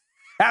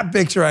 That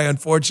picture I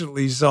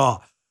unfortunately saw.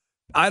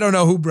 I don't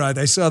know who brought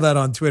it. I saw that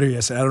on Twitter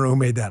yesterday. I don't know who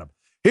made that up.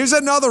 Here's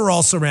another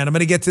also-ran. I'm going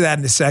to get to that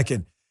in a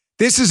second.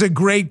 This is a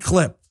great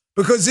clip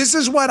because this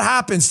is what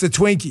happens to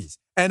Twinkies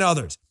and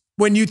others.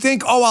 When you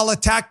think, I'll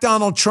attack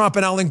Donald Trump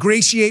and I'll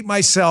ingratiate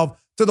myself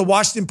to the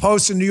Washington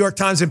Post and New York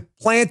Times and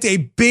plant a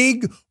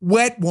big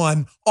wet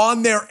one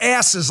on their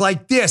asses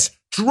like this.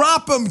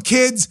 Drop them,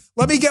 kids.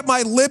 Let me get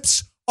my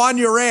lips on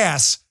your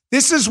ass.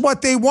 This is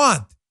what they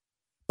want.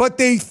 But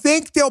they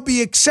think they'll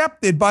be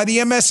accepted by the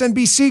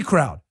MSNBC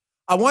crowd.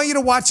 I want you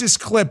to watch this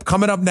clip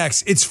coming up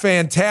next. It's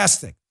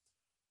fantastic.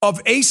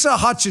 of Asa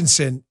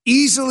Hutchinson,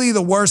 easily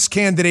the worst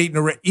candidate in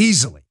a race.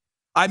 Easily.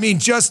 I mean,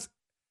 just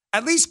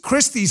at least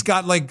Christie's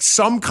got like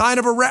some kind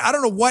of I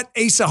don't know what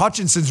Asa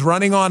Hutchinson's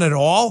running on at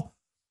all.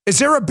 Is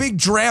there a big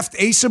draft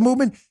Asa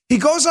movement? He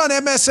goes on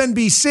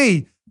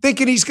MSNBC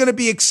thinking he's going to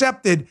be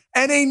accepted,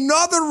 and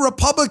another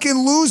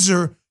Republican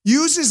loser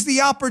uses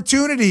the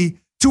opportunity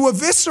to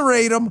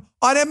eviscerate him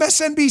on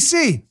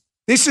MSNBC.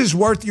 This is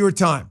worth your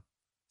time.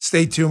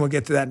 Stay tuned. We'll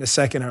get to that in a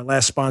second. Our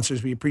last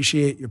sponsors, we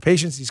appreciate your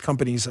patience. These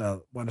companies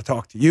want to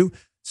talk to you.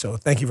 So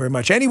thank you very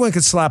much. Anyone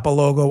could slap a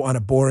logo on a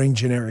boring,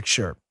 generic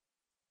shirt.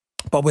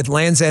 But with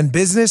Land's End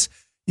Business,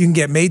 you can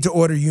get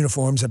made-to-order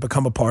uniforms that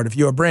become a part of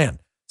your brand.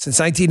 Since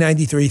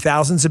 1993,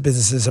 thousands of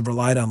businesses have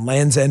relied on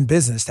Land's End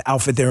Business to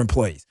outfit their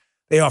employees.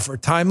 They offer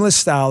timeless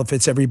style that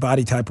fits every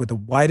body type with the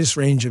widest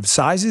range of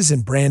sizes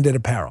and branded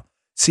apparel.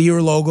 See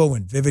your logo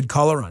in vivid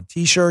color on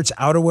T-shirts,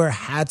 outerwear,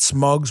 hats,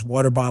 mugs,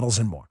 water bottles,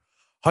 and more.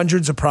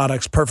 Hundreds of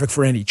products perfect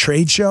for any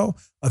trade show,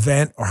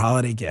 event, or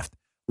holiday gift.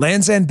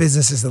 Land's End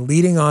Business is the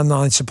leading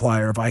online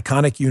supplier of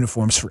iconic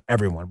uniforms for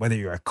everyone. Whether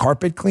you're a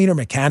carpet cleaner,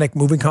 mechanic,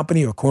 moving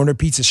company, or corner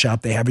pizza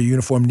shop, they have your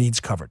uniform needs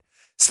covered.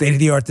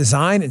 State-of-the-art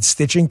design and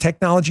stitching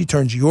technology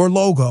turns your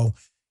logo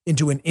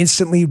into an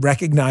instantly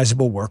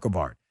recognizable work of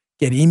art.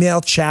 Get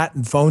email, chat,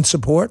 and phone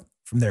support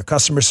from their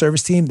customer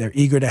service team. They're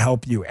eager to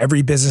help you.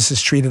 Every business is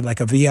treated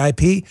like a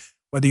VIP,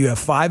 whether you have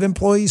 5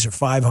 employees or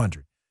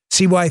 500.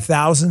 See why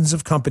thousands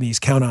of companies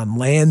count on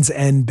Land's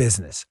End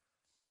Business.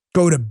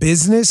 Go to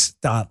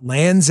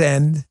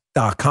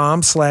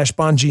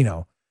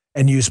business.landsend.com/Bongino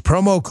and use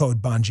promo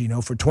code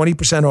Bongino for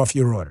 20% off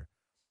your order.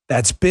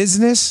 That's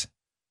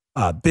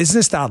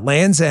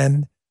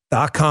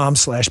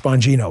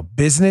business.landsend.com/Bongino.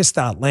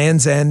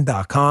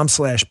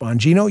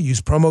 Business.landsend.com/Bongino.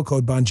 Use promo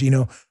code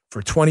Bongino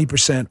for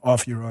 20%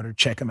 off your order.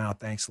 Check them out.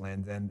 Thanks,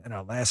 Land's End. And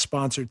our last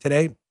sponsor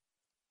today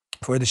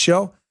for the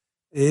show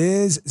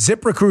is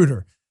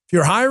ZipRecruiter. If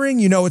you're hiring,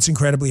 you know it's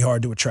incredibly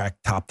hard to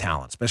attract top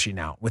talent, especially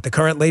now. With the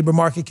current labor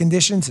market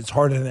conditions, it's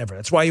harder than ever.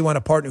 That's why you want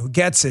a partner who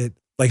gets it,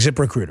 like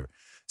ZipRecruiter.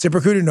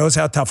 ZipRecruiter knows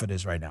how tough it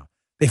is right now.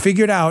 They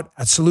figured out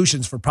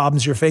solutions for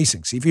problems you're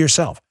facing. See for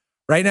yourself.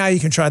 Right now, you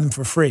can try them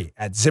for free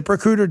at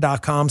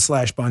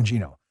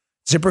ZipRecruiter.com/Bongino.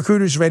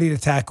 ZipRecruiter is ready to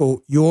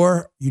tackle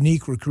your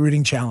unique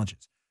recruiting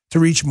challenges. To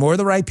reach more of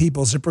the right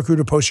people,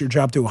 ZipRecruiter posts your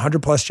job to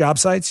 100-plus job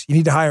sites. You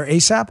need to hire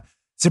ASAP?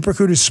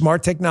 ZipRecruiter's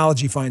smart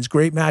technology finds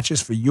great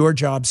matches for your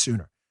job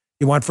sooner.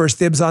 You want first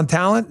dibs on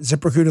talent?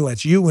 ZipRecruiter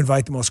lets you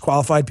invite the most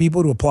qualified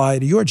people to apply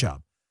to your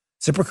job.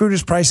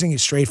 ZipRecruiter's pricing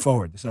is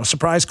straightforward. There's no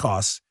surprise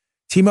costs.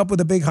 Team up with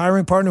a big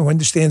hiring partner who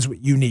understands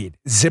what you need.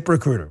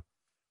 ZipRecruiter.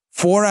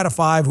 4 out of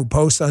 5 who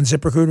post on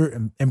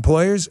ZipRecruiter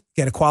employers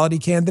get a quality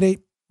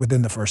candidate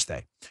within the first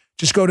day.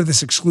 Just go to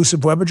this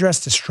exclusive web address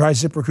to try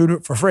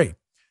ZipRecruiter for free.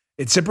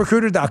 It's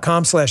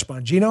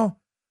ZipRecruiter.com/Bongino.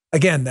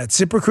 Again, that's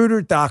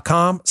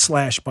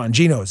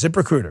ZipRecruiter.com/Bongino.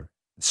 ZipRecruiter,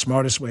 the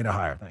smartest way to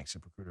hire. Thanks,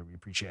 ZipRecruiter. We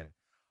appreciate it.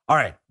 All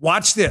right,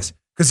 watch this,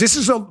 because this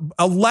is a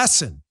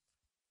lesson.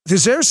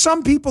 Because there's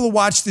some people who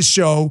watch the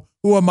show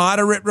who are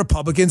moderate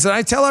Republicans, and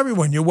I tell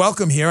everyone, you're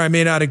welcome here. I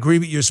may not agree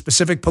with your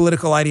specific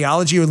political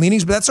ideology or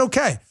leanings, but that's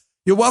okay.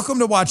 You're welcome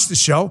to watch the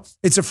show.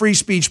 It's a free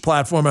speech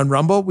platform on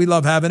Rumble. We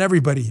love having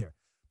everybody here.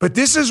 But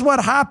this is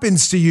what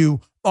happens to you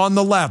on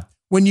the left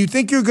when you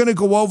think you're going to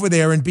go over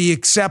there and be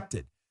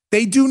accepted.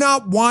 They do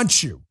not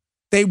want you.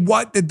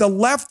 The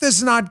left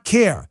does not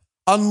care.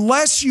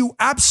 Unless you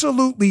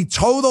absolutely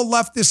toe the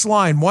leftist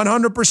line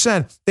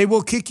 100%, they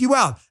will kick you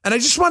out. And I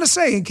just want to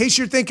say, in case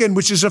you're thinking,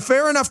 which is a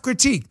fair enough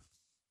critique,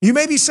 you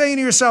may be saying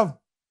to yourself,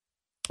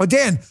 oh,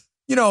 Dan,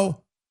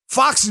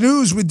 Fox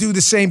News would do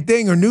the same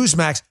thing, or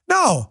Newsmax.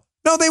 No,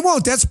 they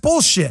won't. That's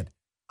bullshit.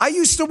 I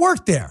used to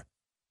work there.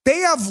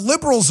 They have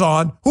liberals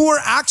on who are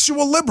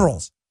actual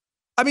liberals.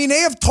 I mean, they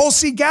have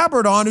Tulsi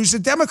Gabbard on, who's a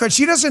Democrat.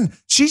 She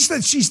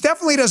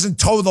definitely doesn't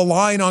toe the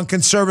line on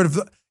conservative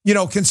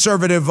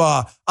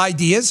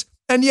ideas.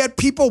 And yet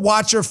people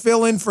watch her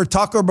fill in for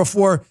Tucker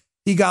before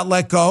he got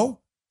let go.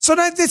 So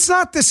it's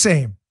not the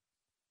same.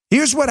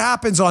 Here's what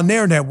happens on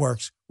their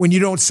networks when you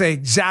don't say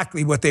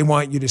exactly what they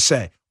want you to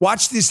say.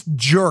 Watch this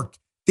jerk,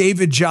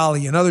 David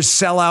Jolly, another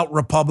sellout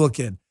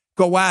Republican,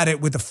 go at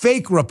it with a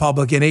fake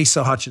Republican,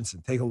 Asa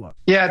Hutchinson. Take a look.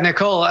 Yeah,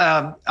 Nicole,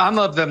 I'm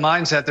of the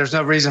mindset there's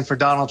no reason for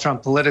Donald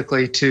Trump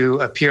politically to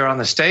appear on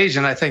the stage.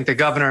 And I think the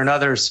governor and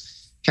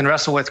others can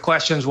wrestle with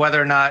questions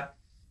whether or not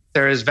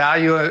there is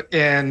value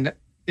in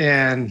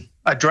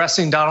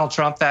addressing Donald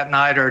Trump that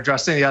night or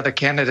addressing the other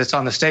candidates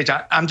on the stage.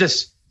 I'm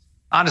just,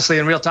 honestly,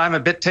 in real time, a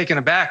bit taken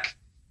aback.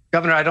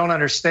 Governor, I don't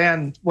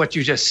understand what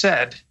you just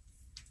said,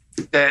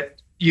 that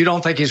you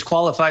don't think he's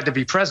qualified to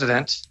be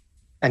president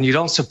and you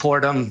don't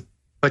support him,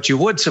 but you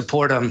would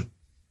support him.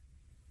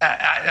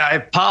 I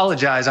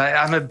apologize.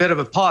 I'm a bit of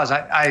a pause.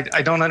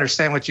 I don't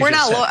understand what you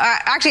just said.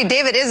 Actually,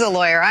 David is a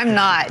lawyer. I'm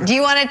not. Do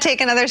you want to take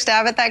another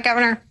stab at that,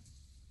 Governor?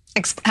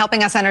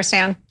 Helping us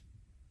understand.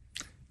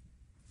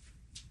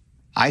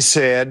 I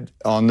said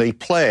on the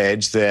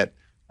pledge that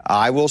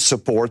I will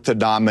support the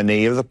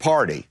nominee of the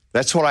party.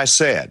 That's what I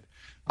said.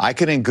 I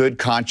can in good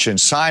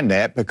conscience sign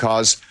that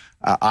because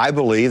I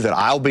believe that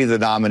I'll be the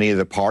nominee of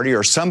the party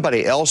or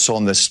somebody else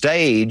on the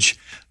stage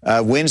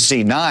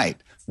Wednesday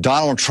night.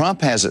 Donald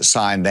Trump hasn't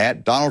signed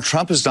that. Donald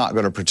Trump is not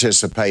going to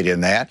participate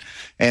in that.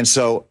 And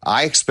so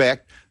I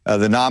expect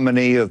the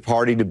nominee of the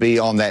party to be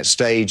on that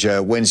stage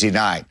Wednesday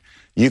night.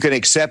 You can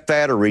accept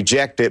that or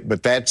reject it,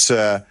 but that's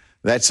a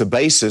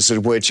basis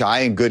in which I,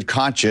 in good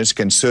conscience,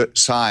 can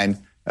sign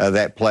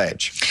that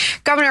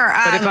pledge. Governor,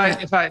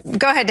 if I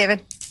go ahead,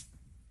 David.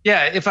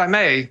 Yeah, if I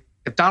may,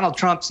 if Donald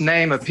Trump's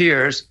name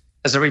appears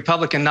as a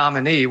Republican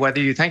nominee,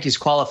 whether you think he's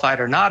qualified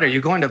or not, are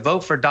you going to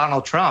vote for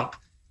Donald Trump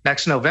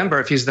next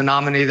November if he's the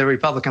nominee of the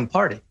Republican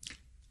Party?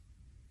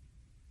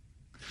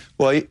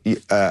 Well,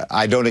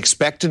 I don't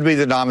expect him to be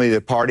the nominee of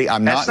the party.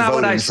 I'm That's not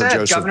what voting I for said,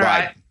 Joseph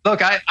Governor.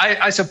 Biden.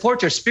 I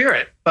support your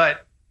spirit,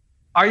 but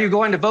are you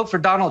going to vote for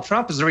Donald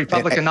Trump as the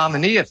Republican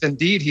nominee if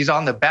indeed he's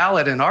on the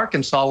ballot in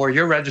Arkansas where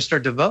you're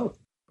registered to vote?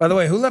 By the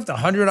way, who left a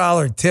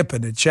 $100 tip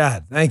in the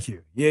chat? Thank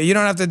you. Yeah, you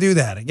don't have to do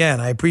that. Again,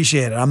 I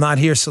appreciate it. I'm not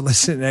here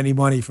soliciting any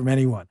money from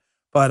anyone,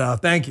 but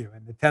thank you.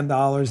 And the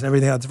 $10 and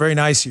everything else, it's very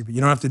nice of you, but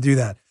you don't have to do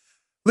that.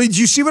 Lee, do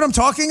you see what I'm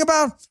talking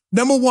about?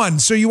 Number one,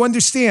 so you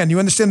understand the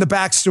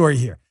backstory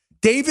here.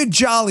 David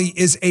Jolly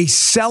is a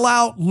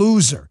sellout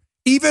loser,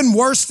 even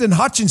worse than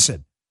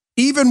Hutchinson.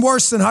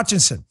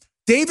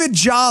 David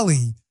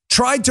Jolly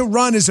tried to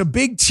run as a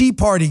big Tea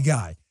Party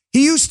guy.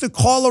 He used to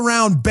call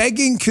around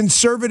begging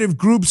conservative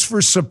groups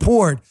for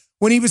support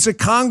when he was a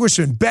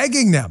congressman,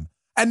 begging them.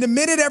 And the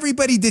minute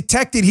everybody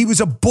detected he was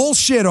a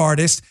bullshit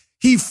artist,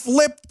 he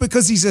flipped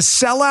because he's a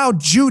sellout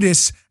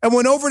Judas and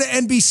went over to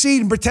NBC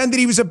and pretended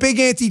he was a big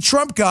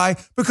anti-Trump guy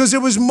because there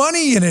was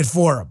money in it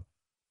for him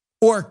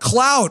or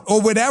clout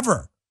or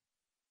whatever.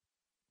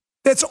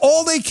 That's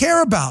all they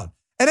care about.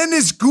 And then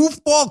this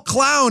goofball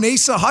clown,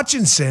 Asa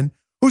Hutchinson,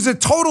 who's a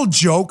total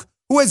joke,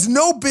 who has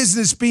no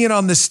business being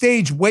on the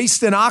stage,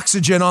 wasting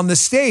oxygen on the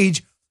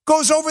stage,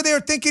 goes over there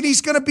thinking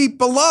he's going to be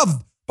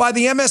beloved by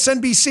the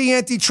MSNBC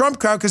anti-Trump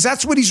crowd because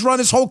that's what he's run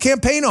his whole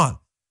campaign on.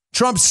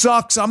 Trump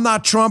sucks. I'm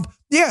not Trump.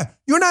 Yeah,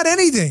 you're not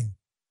anything.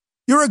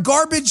 You're a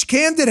garbage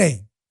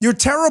candidate. You're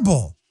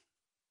terrible.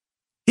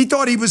 He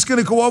thought he was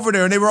going to go over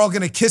there and they were all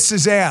going to kiss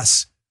his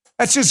ass.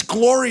 That's just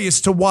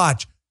glorious to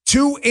watch.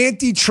 Two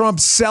anti-Trump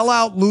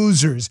sellout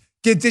losers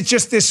get to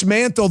just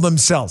dismantle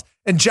themselves.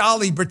 And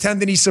Jolly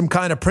pretending he's some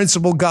kind of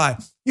principled guy.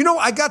 You know,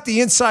 I got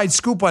the inside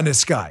scoop on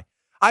this guy.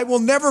 I will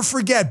never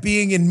forget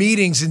being in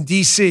meetings in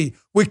D.C.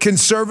 with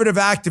conservative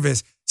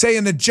activists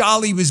saying that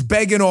Jolly was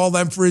begging all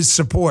them for his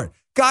support.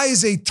 Guy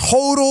is a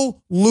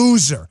total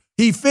loser.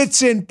 He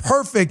fits in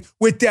perfect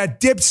with that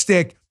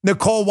dipstick,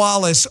 Nicole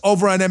Wallace,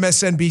 over on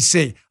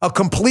MSNBC. A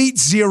complete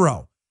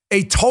zero.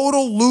 A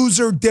total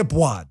loser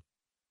dipwad.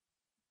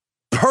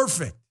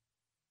 Perfect.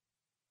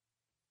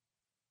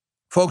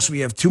 Folks, we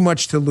have too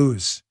much to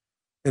lose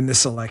in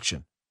this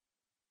election.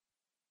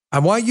 I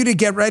want you to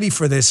get ready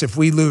for this if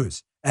we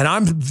lose. And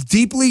I'm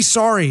deeply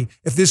sorry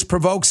if this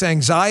provokes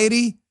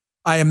anxiety.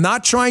 I am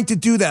not trying to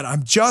do that.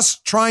 I'm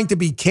just trying to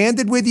be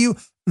candid with you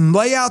and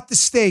lay out the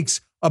stakes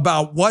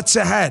about what's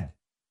ahead.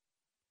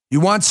 You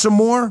want some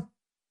more?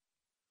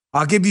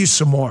 I'll give you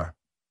some more.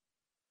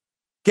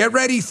 Get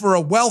ready for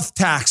a wealth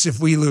tax if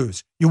we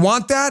lose. You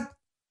want that?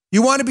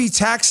 You want to be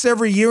taxed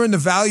every year in the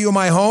value of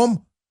my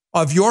home,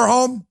 of your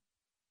home?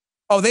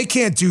 Oh, they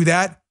can't do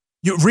that.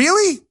 You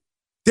really?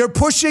 They're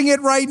pushing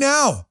it right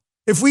now.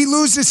 If we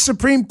lose this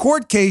Supreme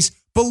Court case,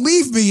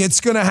 believe me,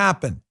 it's going to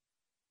happen.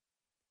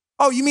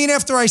 Oh, you mean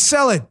after I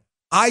sell it?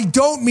 I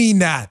don't mean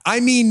that.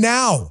 I mean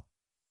now.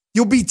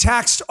 You'll be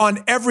taxed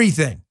on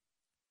everything.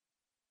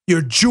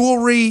 Your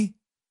jewelry,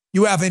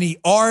 you have any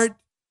art,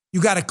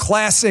 you got a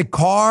classic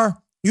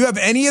car, you have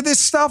any of this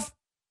stuff?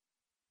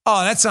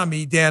 Oh, that's not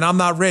me, Dan. I'm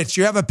not rich.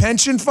 You have a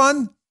pension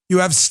fund? You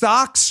have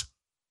stocks?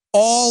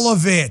 All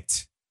of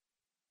it.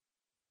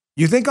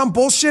 You think I'm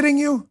bullshitting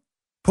you?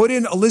 Put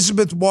in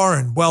Elizabeth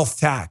Warren, wealth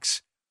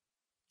tax.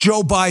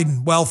 Joe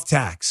Biden, wealth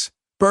tax.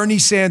 Bernie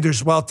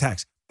Sanders, wealth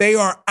tax. They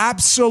are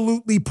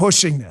absolutely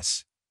pushing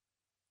this.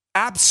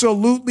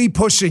 Absolutely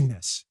pushing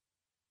this.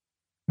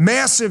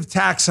 Massive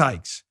tax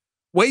hikes.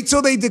 Wait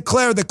till they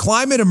declare the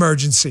climate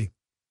emergency.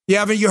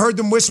 Haven't you heard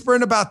them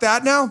whispering about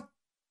that now?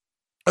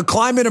 A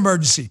climate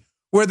emergency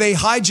where they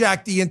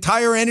hijack the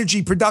entire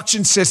energy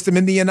production system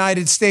in the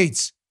United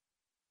States.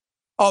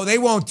 Oh, they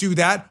won't do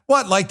that.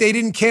 What, like they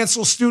didn't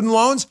cancel student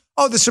loans?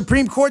 Oh, the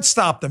Supreme Court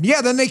stopped them.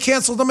 Yeah, then they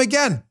canceled them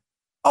again.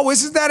 Oh,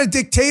 isn't that a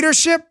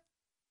dictatorship?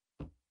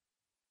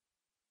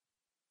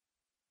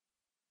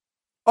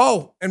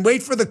 Oh, and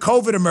wait for the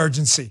COVID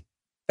emergency.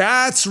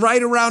 That's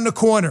right around the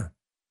corner.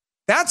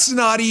 That's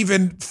not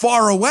even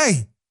far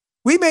away.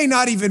 We may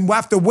not even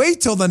have to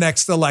wait till the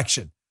next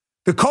election.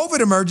 The COVID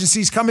emergency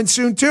is coming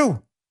soon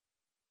too.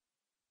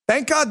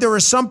 Thank God there are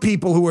some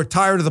people who are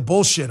tired of the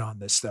bullshit on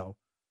this, though.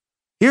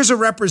 Here's a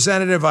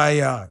representative.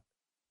 I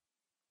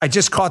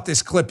just caught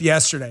this clip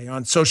yesterday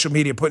on social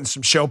media, putting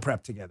some show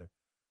prep together.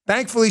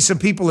 Thankfully, some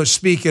people are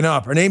speaking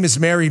up. Her name is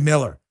Mary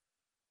Miller.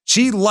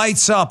 She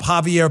lights up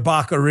Javier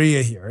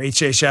Baccaria here,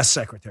 HHS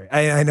secretary.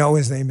 I know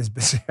his name is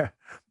bizarre.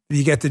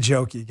 You get the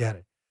joke, you get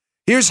it.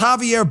 Here's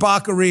Javier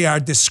Baccaria, our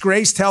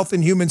disgraced Health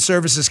and Human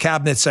Services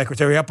Cabinet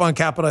Secretary up on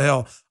Capitol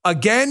Hill,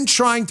 again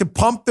trying to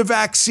pump the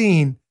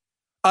vaccine,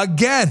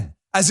 again,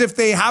 as if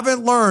they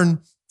haven't learned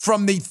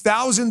from the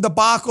 1,000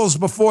 debacles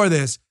before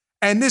this.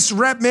 And this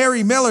Rep.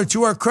 Mary Miller,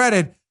 to her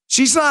credit,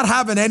 she's not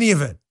having any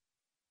of it.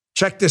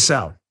 Check this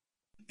out.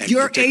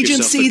 Your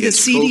agency, the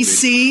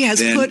CDC,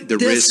 has put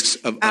this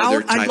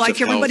out. I'd like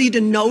everybody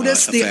to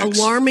notice the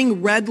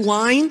alarming red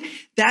line.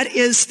 That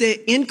is the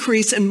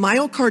increase in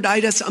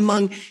myocarditis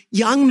among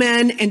young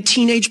men and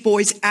teenage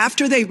boys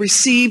after they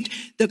received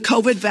the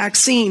COVID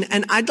vaccine.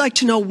 And I'd like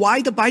to know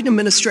why the Biden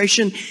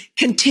administration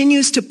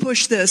continues to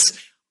push this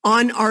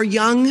on our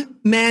young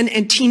men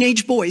and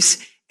teenage boys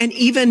and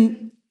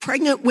even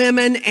pregnant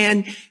women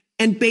and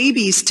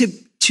babies to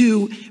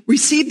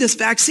receive this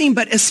vaccine,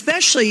 but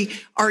especially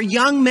our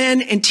young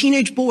men and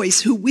teenage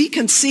boys who we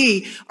can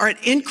see are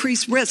at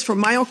increased risk for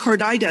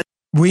myocarditis.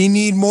 We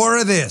need more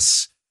of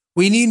this.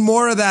 We need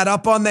more of that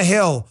up on the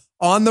Hill,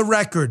 on the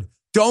record.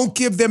 Don't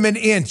give them an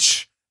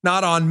inch.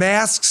 Not on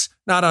masks,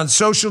 not on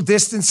social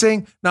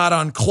distancing, not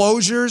on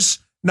closures,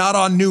 not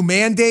on new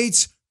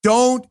mandates.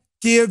 Don't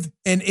give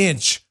an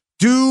inch.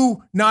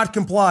 Do not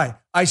comply.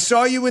 I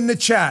saw you in the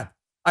chat.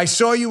 I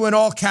saw you in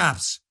all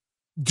caps.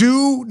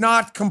 Do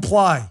not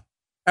comply.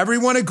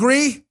 Everyone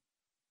agree?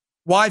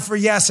 Y for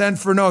yes, N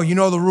for no. You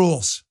know the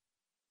rules.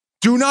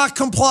 Do not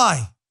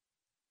comply.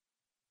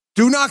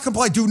 Do not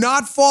comply. Do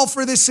not fall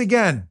for this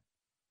again.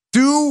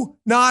 Do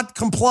not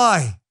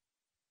comply.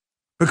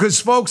 Because,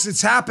 folks,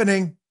 it's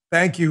happening.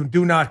 Thank you.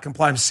 Do not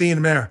comply. I'm seeing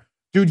them there.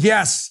 Dude,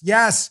 yes,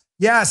 yes,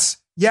 yes,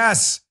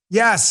 yes,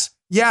 yes,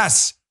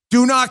 yes.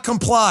 Do not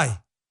comply.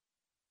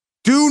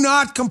 Do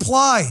not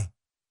comply.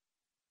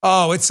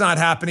 Oh, it's not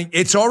happening.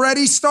 It's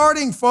already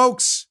starting,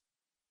 folks.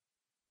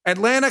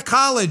 Atlanta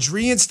College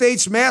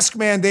reinstates mask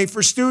mandate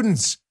for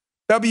students.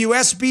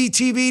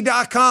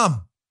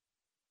 WSBTV.com.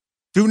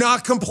 Do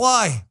not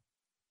comply.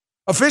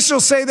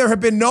 Officials say there have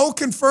been no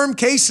confirmed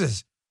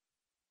cases,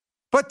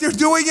 but they're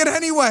doing it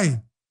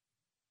anyway.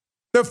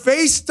 The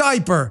face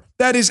diaper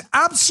that is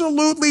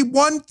absolutely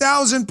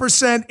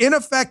 1,000%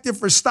 ineffective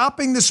for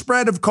stopping the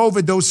spread of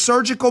COVID, those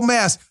surgical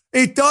masks,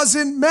 it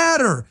doesn't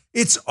matter.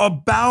 It's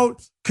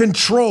about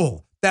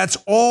control. That's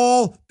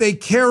all they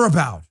care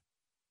about.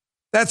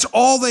 That's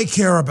all they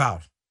care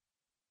about.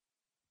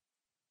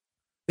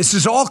 This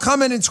is all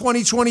coming in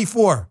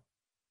 2024.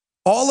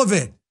 All of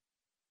it.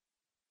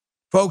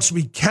 Folks,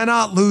 we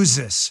cannot lose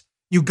this.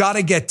 You got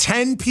to get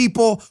 10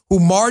 people who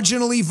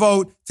marginally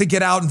vote to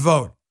get out and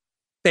vote.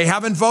 They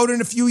haven't voted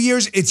in a few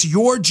years. It's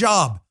your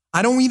job.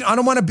 I don't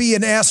want to be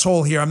an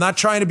asshole here. I'm not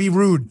trying to be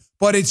rude,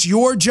 but it's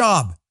your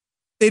job.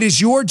 It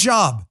is your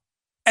job.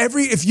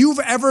 If you've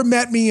ever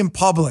met me in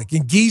public,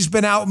 and Guy's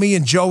been out with me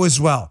and Joe as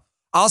well,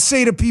 I'll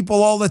say to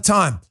people all the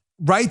time,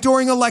 right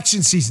during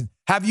election season,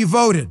 have you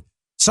voted?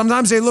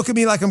 Sometimes they look at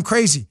me like I'm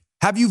crazy.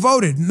 Have you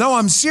voted? No,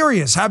 I'm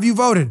serious. Have you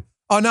voted?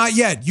 Oh, not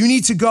yet. You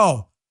need to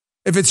go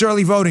if it's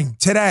early voting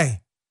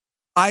today.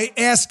 I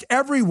ask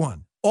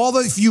everyone,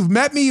 if you've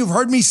met me, you've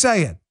heard me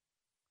say it.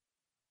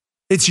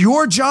 It's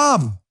your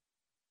job.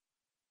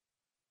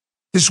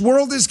 This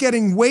world is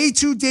getting way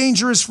too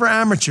dangerous for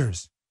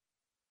amateurs.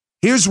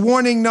 Here's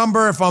warning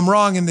number, if I'm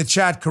wrong in the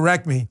chat,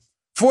 correct me,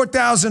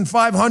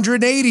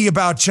 4,580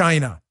 about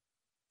China.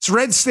 It's a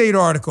Red State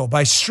article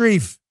by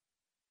Streif.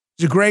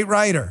 He's a great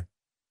writer.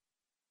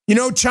 You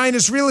know,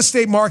 China's real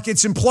estate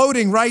market's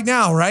imploding right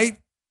now, right?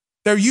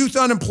 Their youth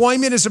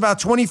unemployment is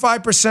about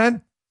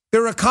 25%.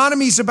 Their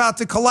economy's about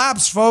to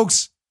collapse,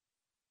 folks.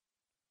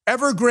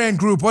 Evergrande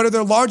Group, one of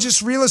their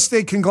largest real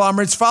estate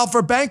conglomerates, filed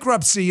for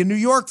bankruptcy in New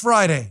York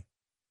Friday.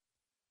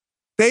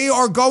 They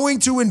are going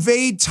to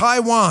invade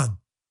Taiwan,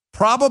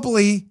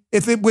 probably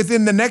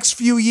within the next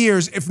few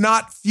years, if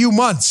not few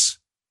months.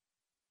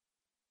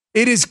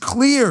 It is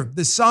clear.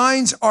 The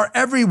signs are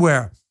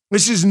everywhere.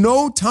 This is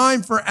no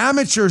time for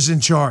amateurs in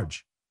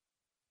charge.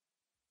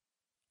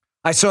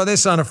 I saw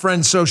this on a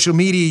friend's social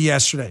media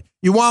yesterday.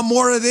 You want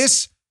more of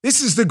this?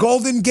 This is the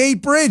Golden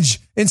Gate Bridge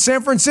in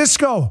San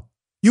Francisco.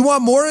 You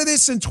want more of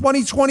this in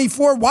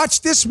 2024?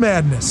 Watch this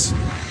madness.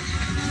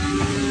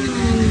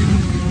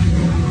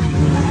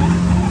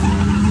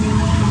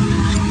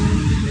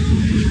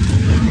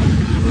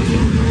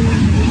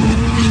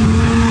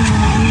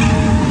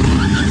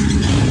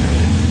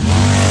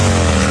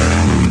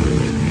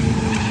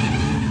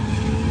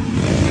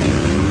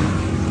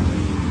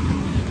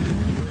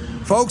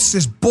 Folks,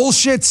 this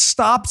bullshit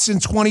stops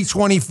in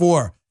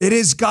 2024. It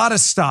has got to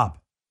stop.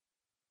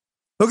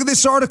 Look at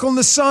this article in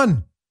The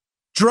Sun.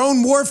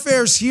 Drone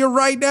warfare is here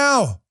right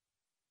now.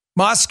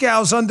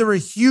 Moscow's under a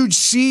huge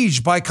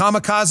siege by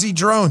kamikaze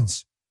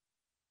drones.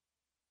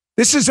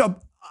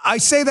 I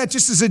say that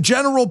just as a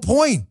general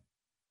point.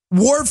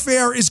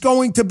 Warfare is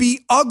going to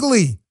be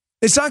ugly.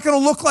 It's not going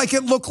to look like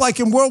it looked like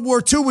in World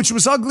War II, which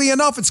was ugly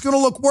enough. It's going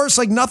to look worse,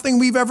 like nothing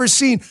we've ever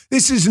seen.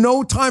 This is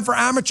no time for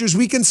amateurs.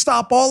 We can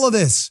stop all of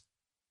this.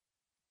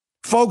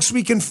 Folks,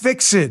 we can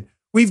fix it.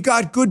 We've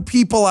got good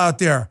people out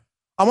there.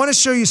 I want to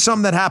show you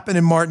something that happened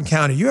in Martin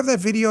County. You have that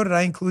video? Did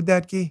I include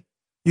that, Guy?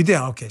 You did?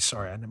 Okay,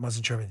 sorry. I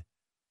wasn't sure.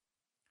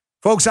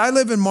 Folks, I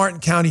live in Martin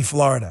County,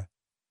 Florida.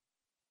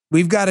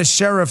 We've got a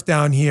sheriff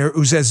down here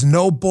who's as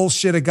no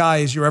bullshit a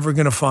guy as you're ever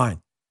going to find.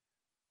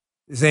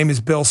 His name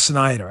is Bill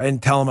Snyder. I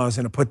didn't tell him I was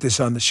going to put this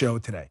on the show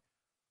today.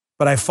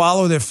 But I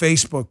follow their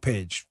Facebook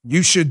page.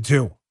 You should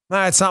too.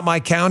 It's not my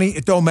county.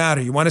 It don't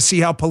matter. You want to see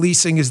how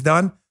policing is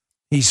done?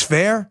 He's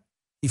fair.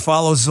 He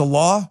follows the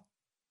law.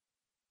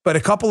 But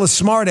a couple of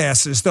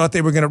smartasses thought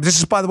they were going to, this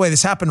is, by the way,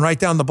 this happened right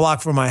down the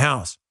block from my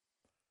house.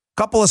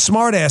 A couple of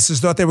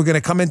smartasses thought they were going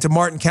to come into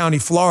Martin County,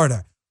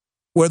 Florida,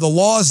 where the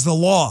law is the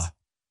law.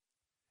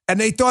 And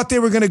they thought they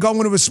were going to go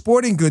into a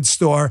sporting goods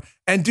store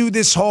and do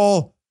this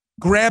whole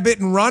grab it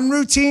and run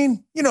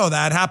routine. You know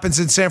that happens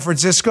in San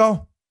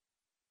Francisco.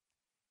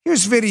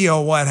 Here's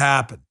video of what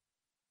happened.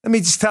 Let me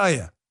just tell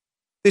you,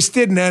 this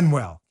didn't end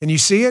well. Can you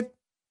see it?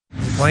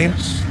 Playing?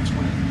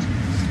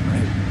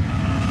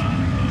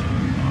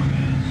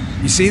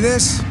 You see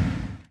this?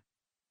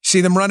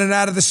 See them running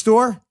out of the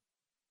store?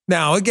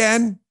 Now,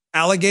 again,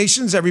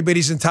 allegations,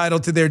 everybody's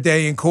entitled to their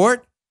day in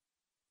court.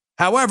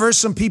 However,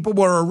 some people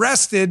were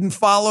arrested and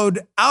followed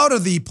out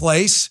of the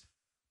place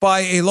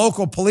by a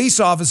local police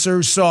officer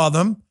who saw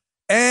them,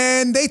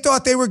 and they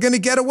thought they were going to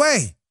get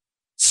away.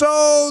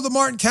 So the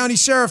Martin County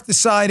Sheriff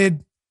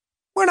decided,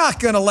 we're not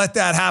going to let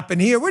that happen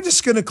here. We're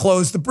just going to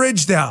close the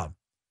bridge down.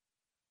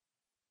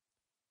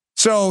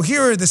 So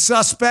here are the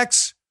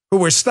suspects who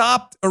were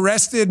stopped,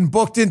 arrested, and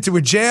booked into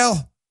a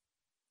jail.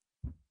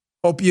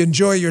 Hope you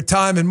enjoy your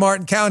time in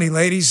Martin County,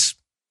 ladies.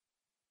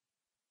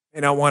 May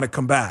not want to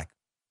come back.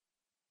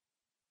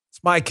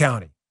 It's my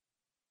county.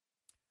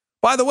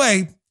 By the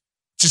way,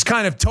 just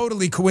kind of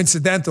totally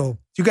coincidental. Do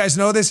you guys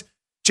know this?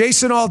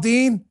 Jason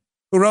Aldean,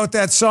 who wrote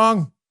that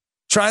song,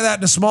 Try That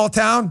in a Small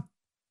Town,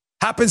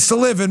 happens to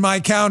live in my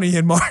county,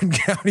 in Martin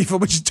County,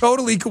 which is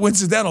totally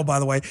coincidental, by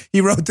the way.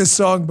 He wrote this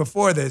song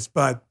before this,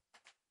 but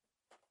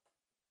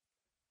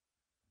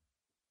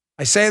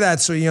I say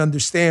that so you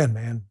understand,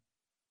 man.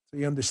 So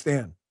you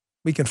understand.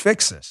 We can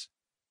fix this.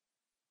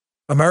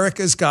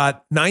 America's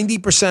got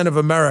 90% of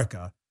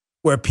America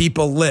where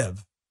people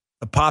live.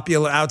 The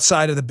popular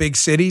outside of the big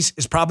cities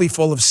is probably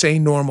full of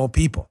sane, normal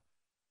people.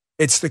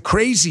 It's the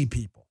crazy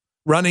people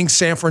running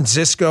San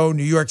Francisco,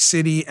 New York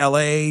City,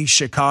 LA,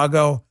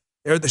 Chicago.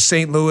 They're the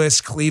St. Louis,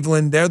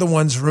 Cleveland. They're the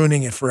ones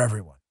ruining it for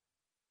everyone.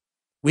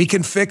 We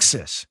can fix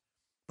this,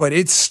 but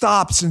it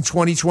stops in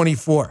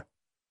 2024.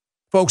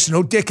 Folks,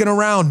 no dicking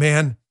around,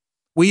 man.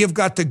 We have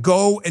got to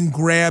go and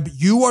grab,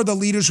 you are the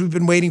leaders we've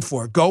been waiting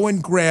for. Go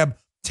and grab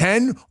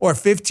 10 or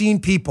 15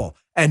 people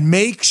and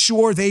make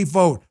sure they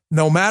vote,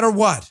 no matter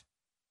what.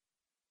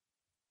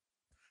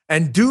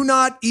 And do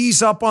not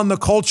ease up on the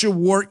culture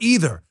war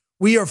either.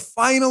 We are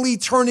finally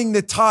turning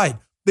the tide.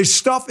 This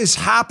stuff is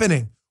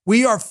happening.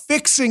 We are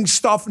fixing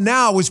stuff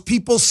now as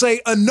people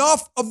say,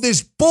 enough of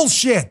this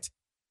bullshit.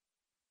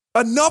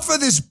 Enough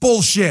of this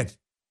bullshit.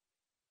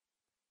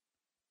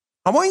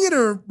 I want you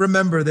to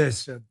remember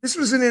this. This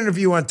was an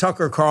interview on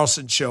Tucker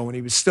Carlson's show when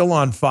he was still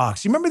on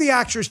Fox. You remember the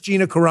actress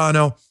Gina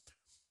Carano?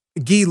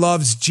 Guy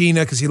loves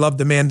Gina because he loved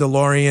The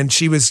Mandalorian.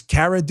 She was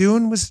Cara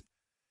Dune.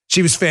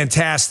 She was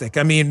fantastic.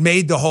 I mean,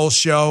 made the whole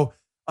show.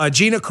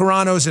 Gina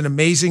Carano is an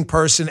amazing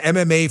person,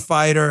 MMA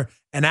fighter,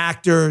 an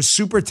actor,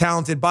 super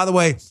talented. By the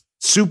way,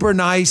 super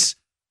nice.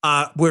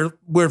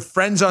 We're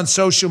friends on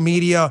social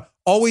media.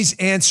 Always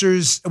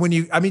answers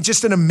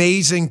just an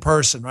amazing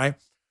person, right?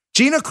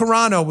 Gina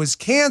Carano was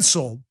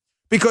canceled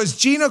because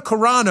Gina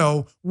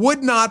Carano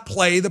would not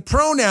play the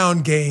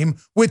pronoun game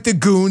with the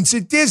goons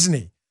at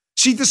Disney.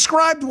 She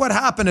described what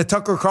happened to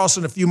Tucker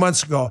Carlson a few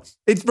months ago.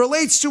 It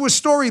relates to a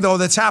story, though,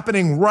 that's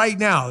happening right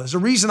now. There's a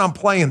reason I'm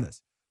playing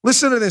this.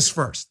 Listen to this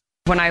first.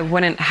 When I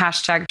wouldn't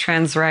hashtag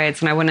trans rights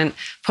and I wouldn't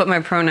put my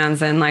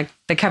pronouns in, like,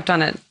 they kept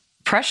on it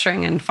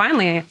pressuring. And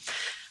finally,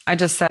 I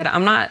just said,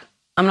 I'm not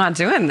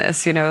doing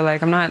this,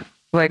 I'm not,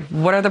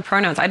 what are the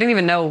pronouns? I didn't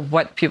even know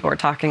what people were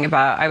talking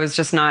about. I was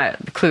just not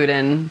clued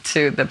in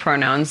to the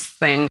pronouns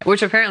thing,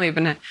 which apparently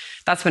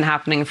that's been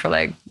happening for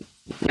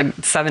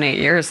 7-8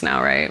 years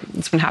now, right?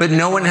 It's been happening. But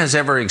no one has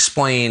ever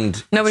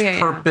explained its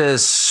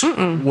purpose.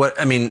 What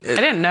I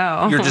didn't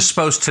know. You're just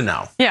supposed to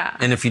know. Yeah.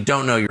 And if you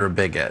don't know, you're a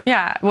bigot.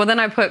 Yeah. Well, then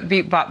I put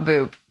beep bop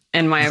boop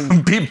in my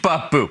beep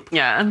bop boop.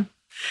 Yeah.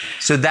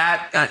 So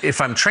that, if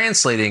I'm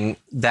translating,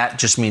 that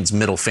just means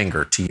middle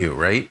finger to you,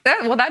 right?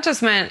 That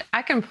just meant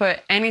I can put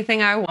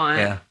anything I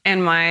want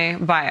in my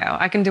bio.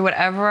 I can do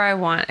whatever I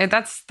want.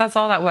 That's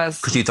all that was.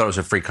 Because you thought it was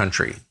a free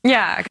country.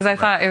 Yeah, because I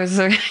thought it was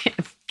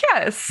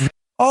yes.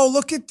 Oh,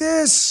 look at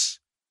this.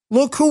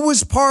 Look who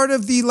was part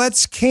of the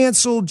Let's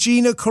Cancel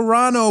Gina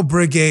Carano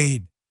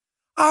brigade.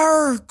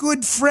 Our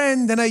good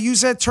friend, and I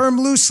use that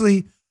term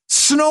loosely,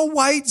 Snow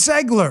White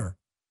Zegler.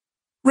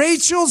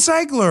 Rachel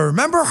Zegler.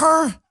 Remember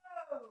her?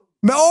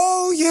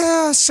 Oh,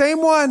 yeah,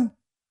 same one.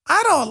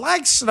 I don't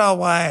like Snow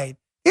White.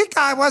 That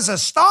guy was a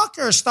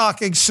stalker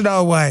stalking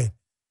Snow White.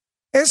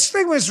 This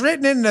thing was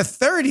written in the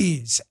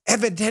 30s.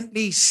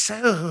 Evidently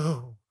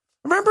so.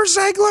 Remember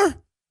Zegler?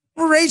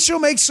 Rachel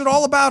makes it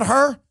all about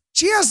her.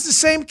 She has the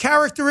same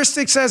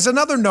characteristics as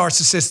another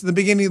narcissist in the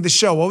beginning of the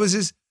show. What was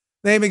his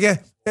name again?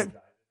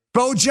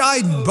 Bo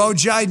Jiden. Bo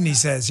Jiden, he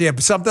says. Yeah,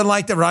 but something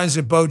like that rhymes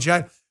with Bo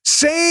Jiden.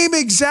 Same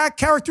exact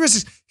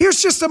characteristics.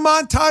 Here's just a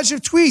montage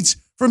of tweets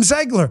from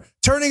Ziegler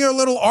turning her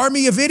little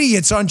army of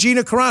idiots on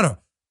Gina Carano.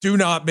 Do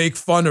not make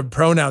fun of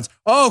pronouns.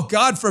 Oh,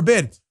 God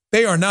forbid.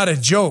 They are not a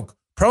joke.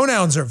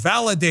 Pronouns are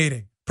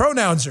validating.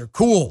 Pronouns are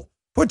cool.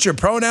 Put your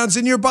pronouns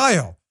in your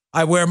bio.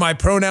 I wear my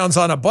pronouns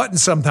on a button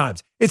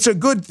sometimes. It's a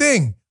good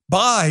thing.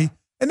 Bye.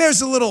 And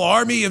there's a little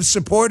army of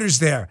supporters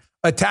there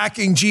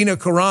attacking Gina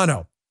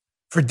Carano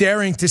for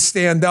daring to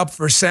stand up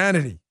for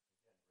sanity.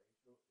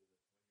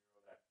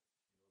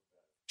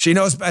 She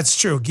knows that's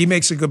true. He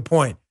makes a good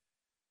point.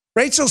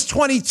 Rachel's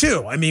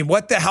 22. I mean,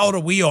 what the hell do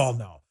we all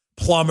know?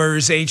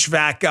 Plumbers,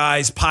 HVAC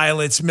guys,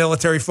 pilots,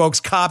 military folks,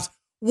 cops.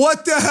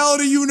 What the hell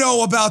do you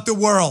know about the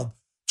world?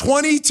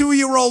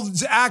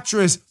 22-year-old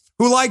actress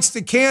who likes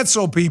to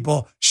cancel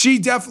people. She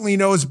definitely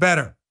knows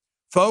better.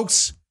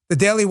 Folks, the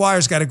Daily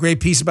Wire's got a great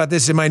piece about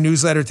this in my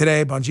newsletter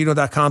today,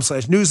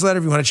 bongino.com/newsletter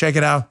if you want to check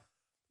it out.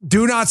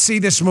 Do not see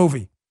this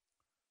movie.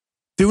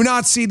 Do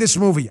not see this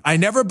movie. I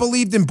never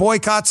believed in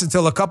boycotts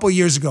until a couple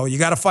years ago. You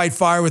got to fight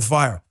fire with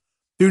fire.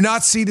 Do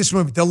not see this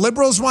movie. The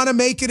liberals want to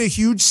make it a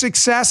huge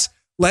success.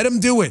 Let them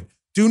do it.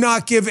 Do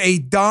not give a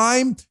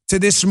dime to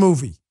this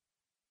movie.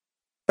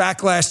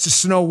 Backlash to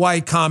Snow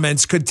White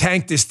comments could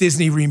tank this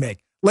Disney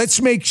remake.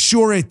 Let's make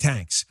sure it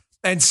tanks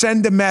and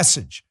send a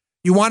message.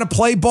 You want to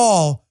play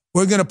ball?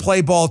 We're going to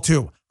play ball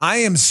too. I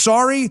am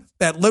sorry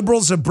that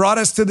liberals have brought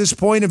us to this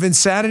point of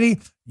insanity.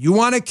 You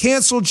want to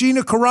cancel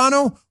Gina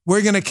Carano?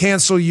 We're going to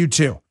cancel you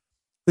too.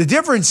 The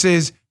difference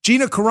is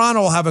Gina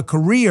Carano will have a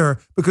career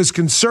because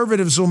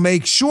conservatives will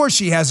make sure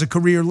she has a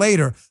career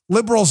later.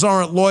 Liberals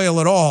aren't loyal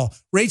at all.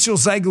 Rachel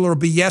Ziegler will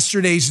be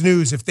yesterday's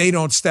news if they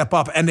don't step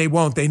up, and they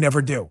won't. They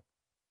never do.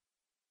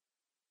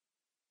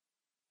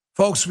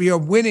 Folks, we are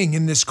winning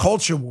in this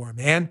culture war,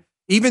 man.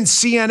 Even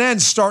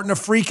CNN's starting to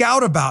freak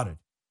out about it.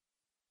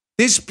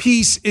 This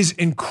piece is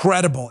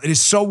incredible. It is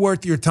so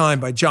worth your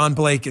time by John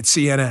Blake at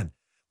CNN.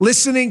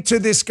 Listening to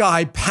this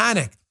guy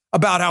panic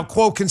about how,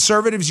 quote,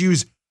 conservatives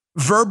use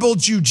verbal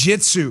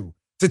jujitsu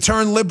to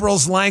turn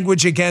liberals'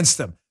 language against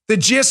them. The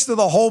gist of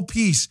the whole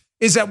piece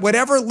is that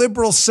whatever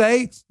liberals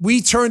say,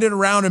 we turn it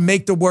around and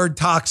make the word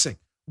toxic.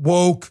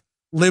 Woke,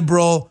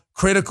 liberal,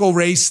 critical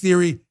race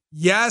theory.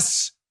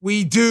 Yes,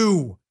 we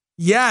do.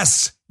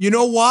 Yes. You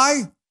know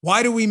why?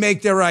 Why do we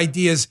make their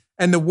ideas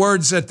and the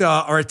words that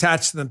are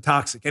attached to them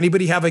toxic?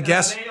 Anybody have a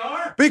guess? They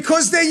are.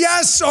 Because they,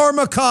 yes,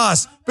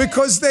 Armacost.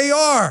 Because they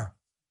are.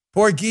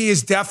 Poor Guy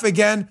is deaf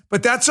again,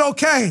 but that's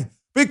okay.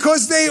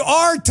 Because they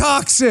are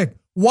toxic.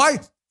 Why?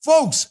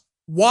 Folks,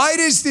 why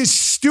does this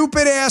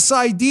stupid ass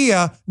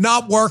idea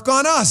not work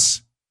on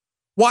us?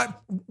 Why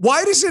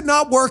does it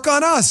not work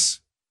on us?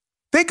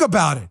 Think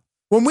about it.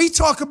 When we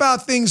talk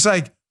about things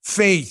like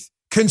faith,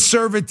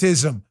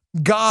 conservatism,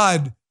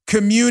 God,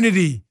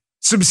 community,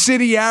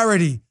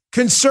 subsidiarity,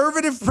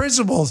 conservative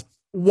principles,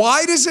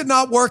 why does it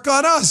not work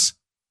on us?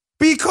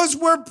 Because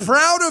we're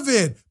proud of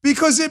it,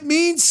 because it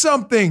means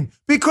something,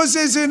 because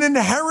there's an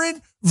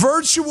inherent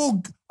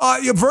virtuous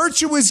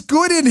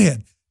good in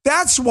it.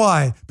 That's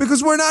why,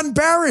 because we're not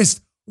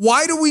embarrassed.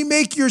 Why do we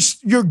make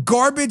your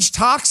garbage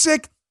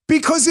toxic?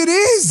 Because it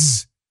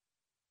is.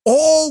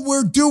 All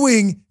we're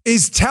doing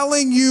is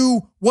telling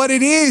you what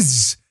it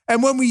is.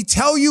 And when we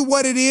tell you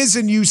what it is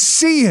and you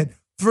see it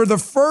for the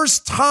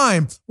first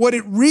time, what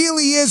it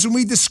really is, when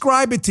we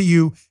describe it to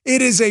you,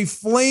 it is a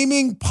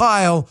flaming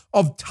pile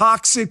of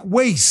toxic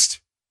waste.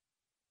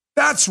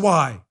 That's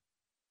why.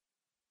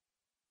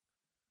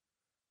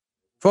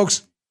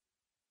 Folks,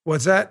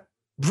 what's that?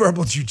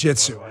 Verbal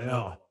jujitsu, I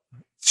know.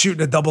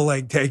 Shooting a double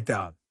leg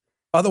takedown,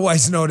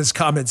 otherwise known as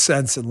common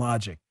sense and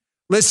logic.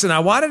 Listen, I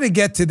wanted to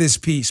get to this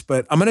piece,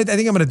 but I think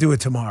I'm going to do it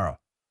tomorrow.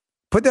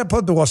 Put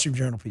the Wall Street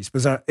Journal piece,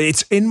 because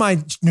it's in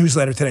my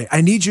newsletter today.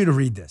 I need you to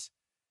read this.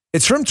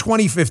 It's from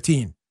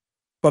 2015,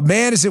 but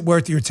man, is it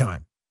worth your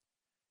time.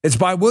 It's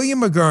by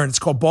William McGurn. It's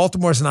called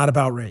Baltimore's Not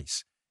About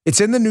Race.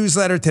 It's in the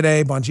newsletter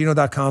today,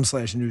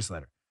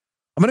 bongino.com/newsletter.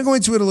 I'm going to go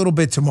into it a little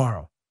bit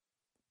tomorrow.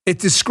 It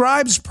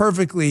describes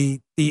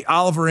perfectly the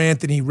Oliver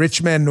Anthony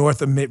rich man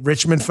north of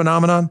Richmond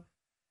phenomenon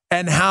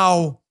and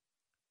how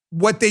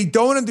what they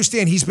don't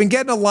understand, he's been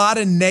getting a lot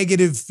of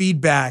negative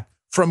feedback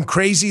from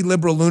crazy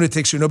liberal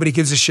lunatics who nobody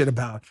gives a shit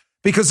about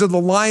because of the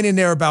line in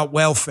there about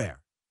welfare.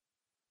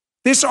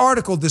 This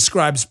article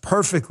describes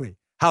perfectly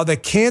how the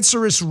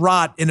cancerous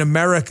rot in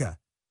America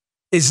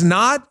it's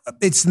not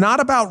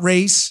about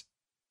race,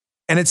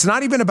 and it's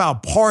not even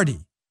about party.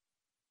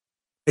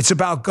 It's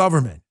about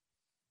government.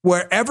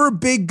 Wherever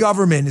big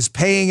government is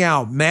paying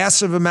out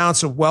massive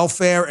amounts of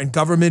welfare and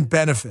government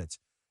benefits,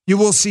 you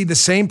will see the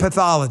same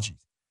pathologies.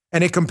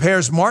 And it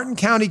compares Martin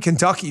County,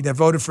 Kentucky, that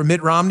voted for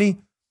Mitt Romney,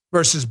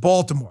 versus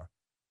Baltimore.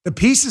 The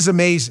piece is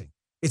amazing.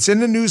 It's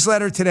in the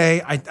newsletter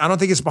today. I don't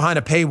think it's behind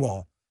a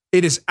paywall.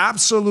 It is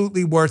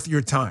absolutely worth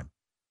your time.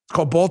 It's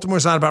called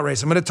Baltimore's Not About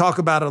Race. I'm going to talk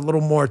about it a little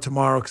more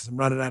tomorrow because I'm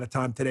running out of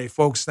time today.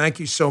 Folks, thank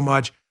you so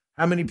much.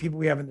 How many people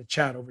we have in the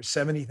chat? Over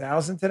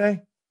 70,000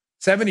 today?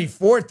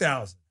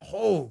 74,000.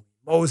 Holy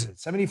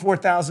Moses.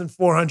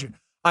 74,400.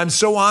 I'm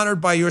so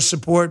honored by your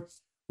support.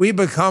 We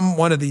become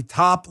one of the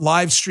top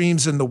live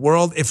streams in the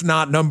world, if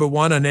not number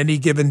one on any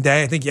given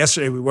day. I think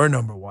yesterday we were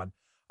number one.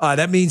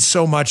 That means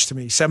so much to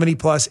me. 70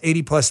 plus,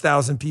 80 plus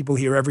thousand people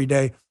here every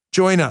day.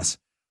 Join us.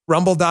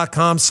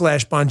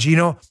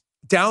 Rumble.com/Bongino.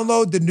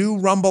 Download the new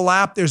Rumble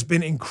app. There's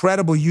been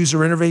incredible user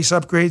interface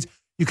upgrades.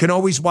 You can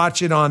always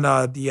watch it on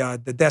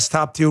the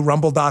desktop too,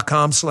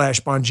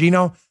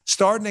 rumble.com/Bongino.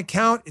 Start an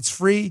account. It's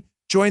free.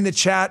 Join the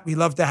chat. We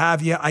love to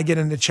have you. I get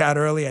in the chat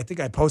early. I think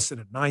I posted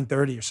at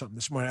 9:30 or something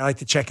this morning. I like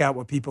to check out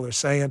what people are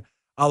saying.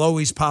 I'll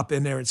always pop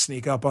in there and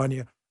sneak up on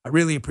you. I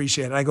really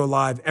appreciate it. I go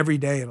live every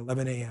day at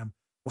 11 a.m.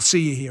 We'll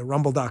see you here,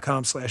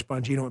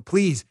 rumble.com/Bongino. And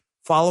please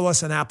follow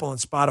us on Apple and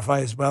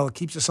Spotify as well. It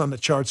keeps us on the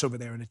charts over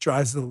there, and it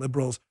drives the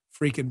liberals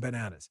freaking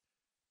bananas.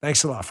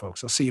 Thanks a lot,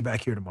 folks. I'll see you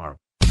back here tomorrow.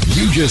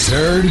 You just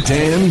heard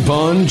Dan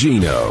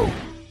Bongino.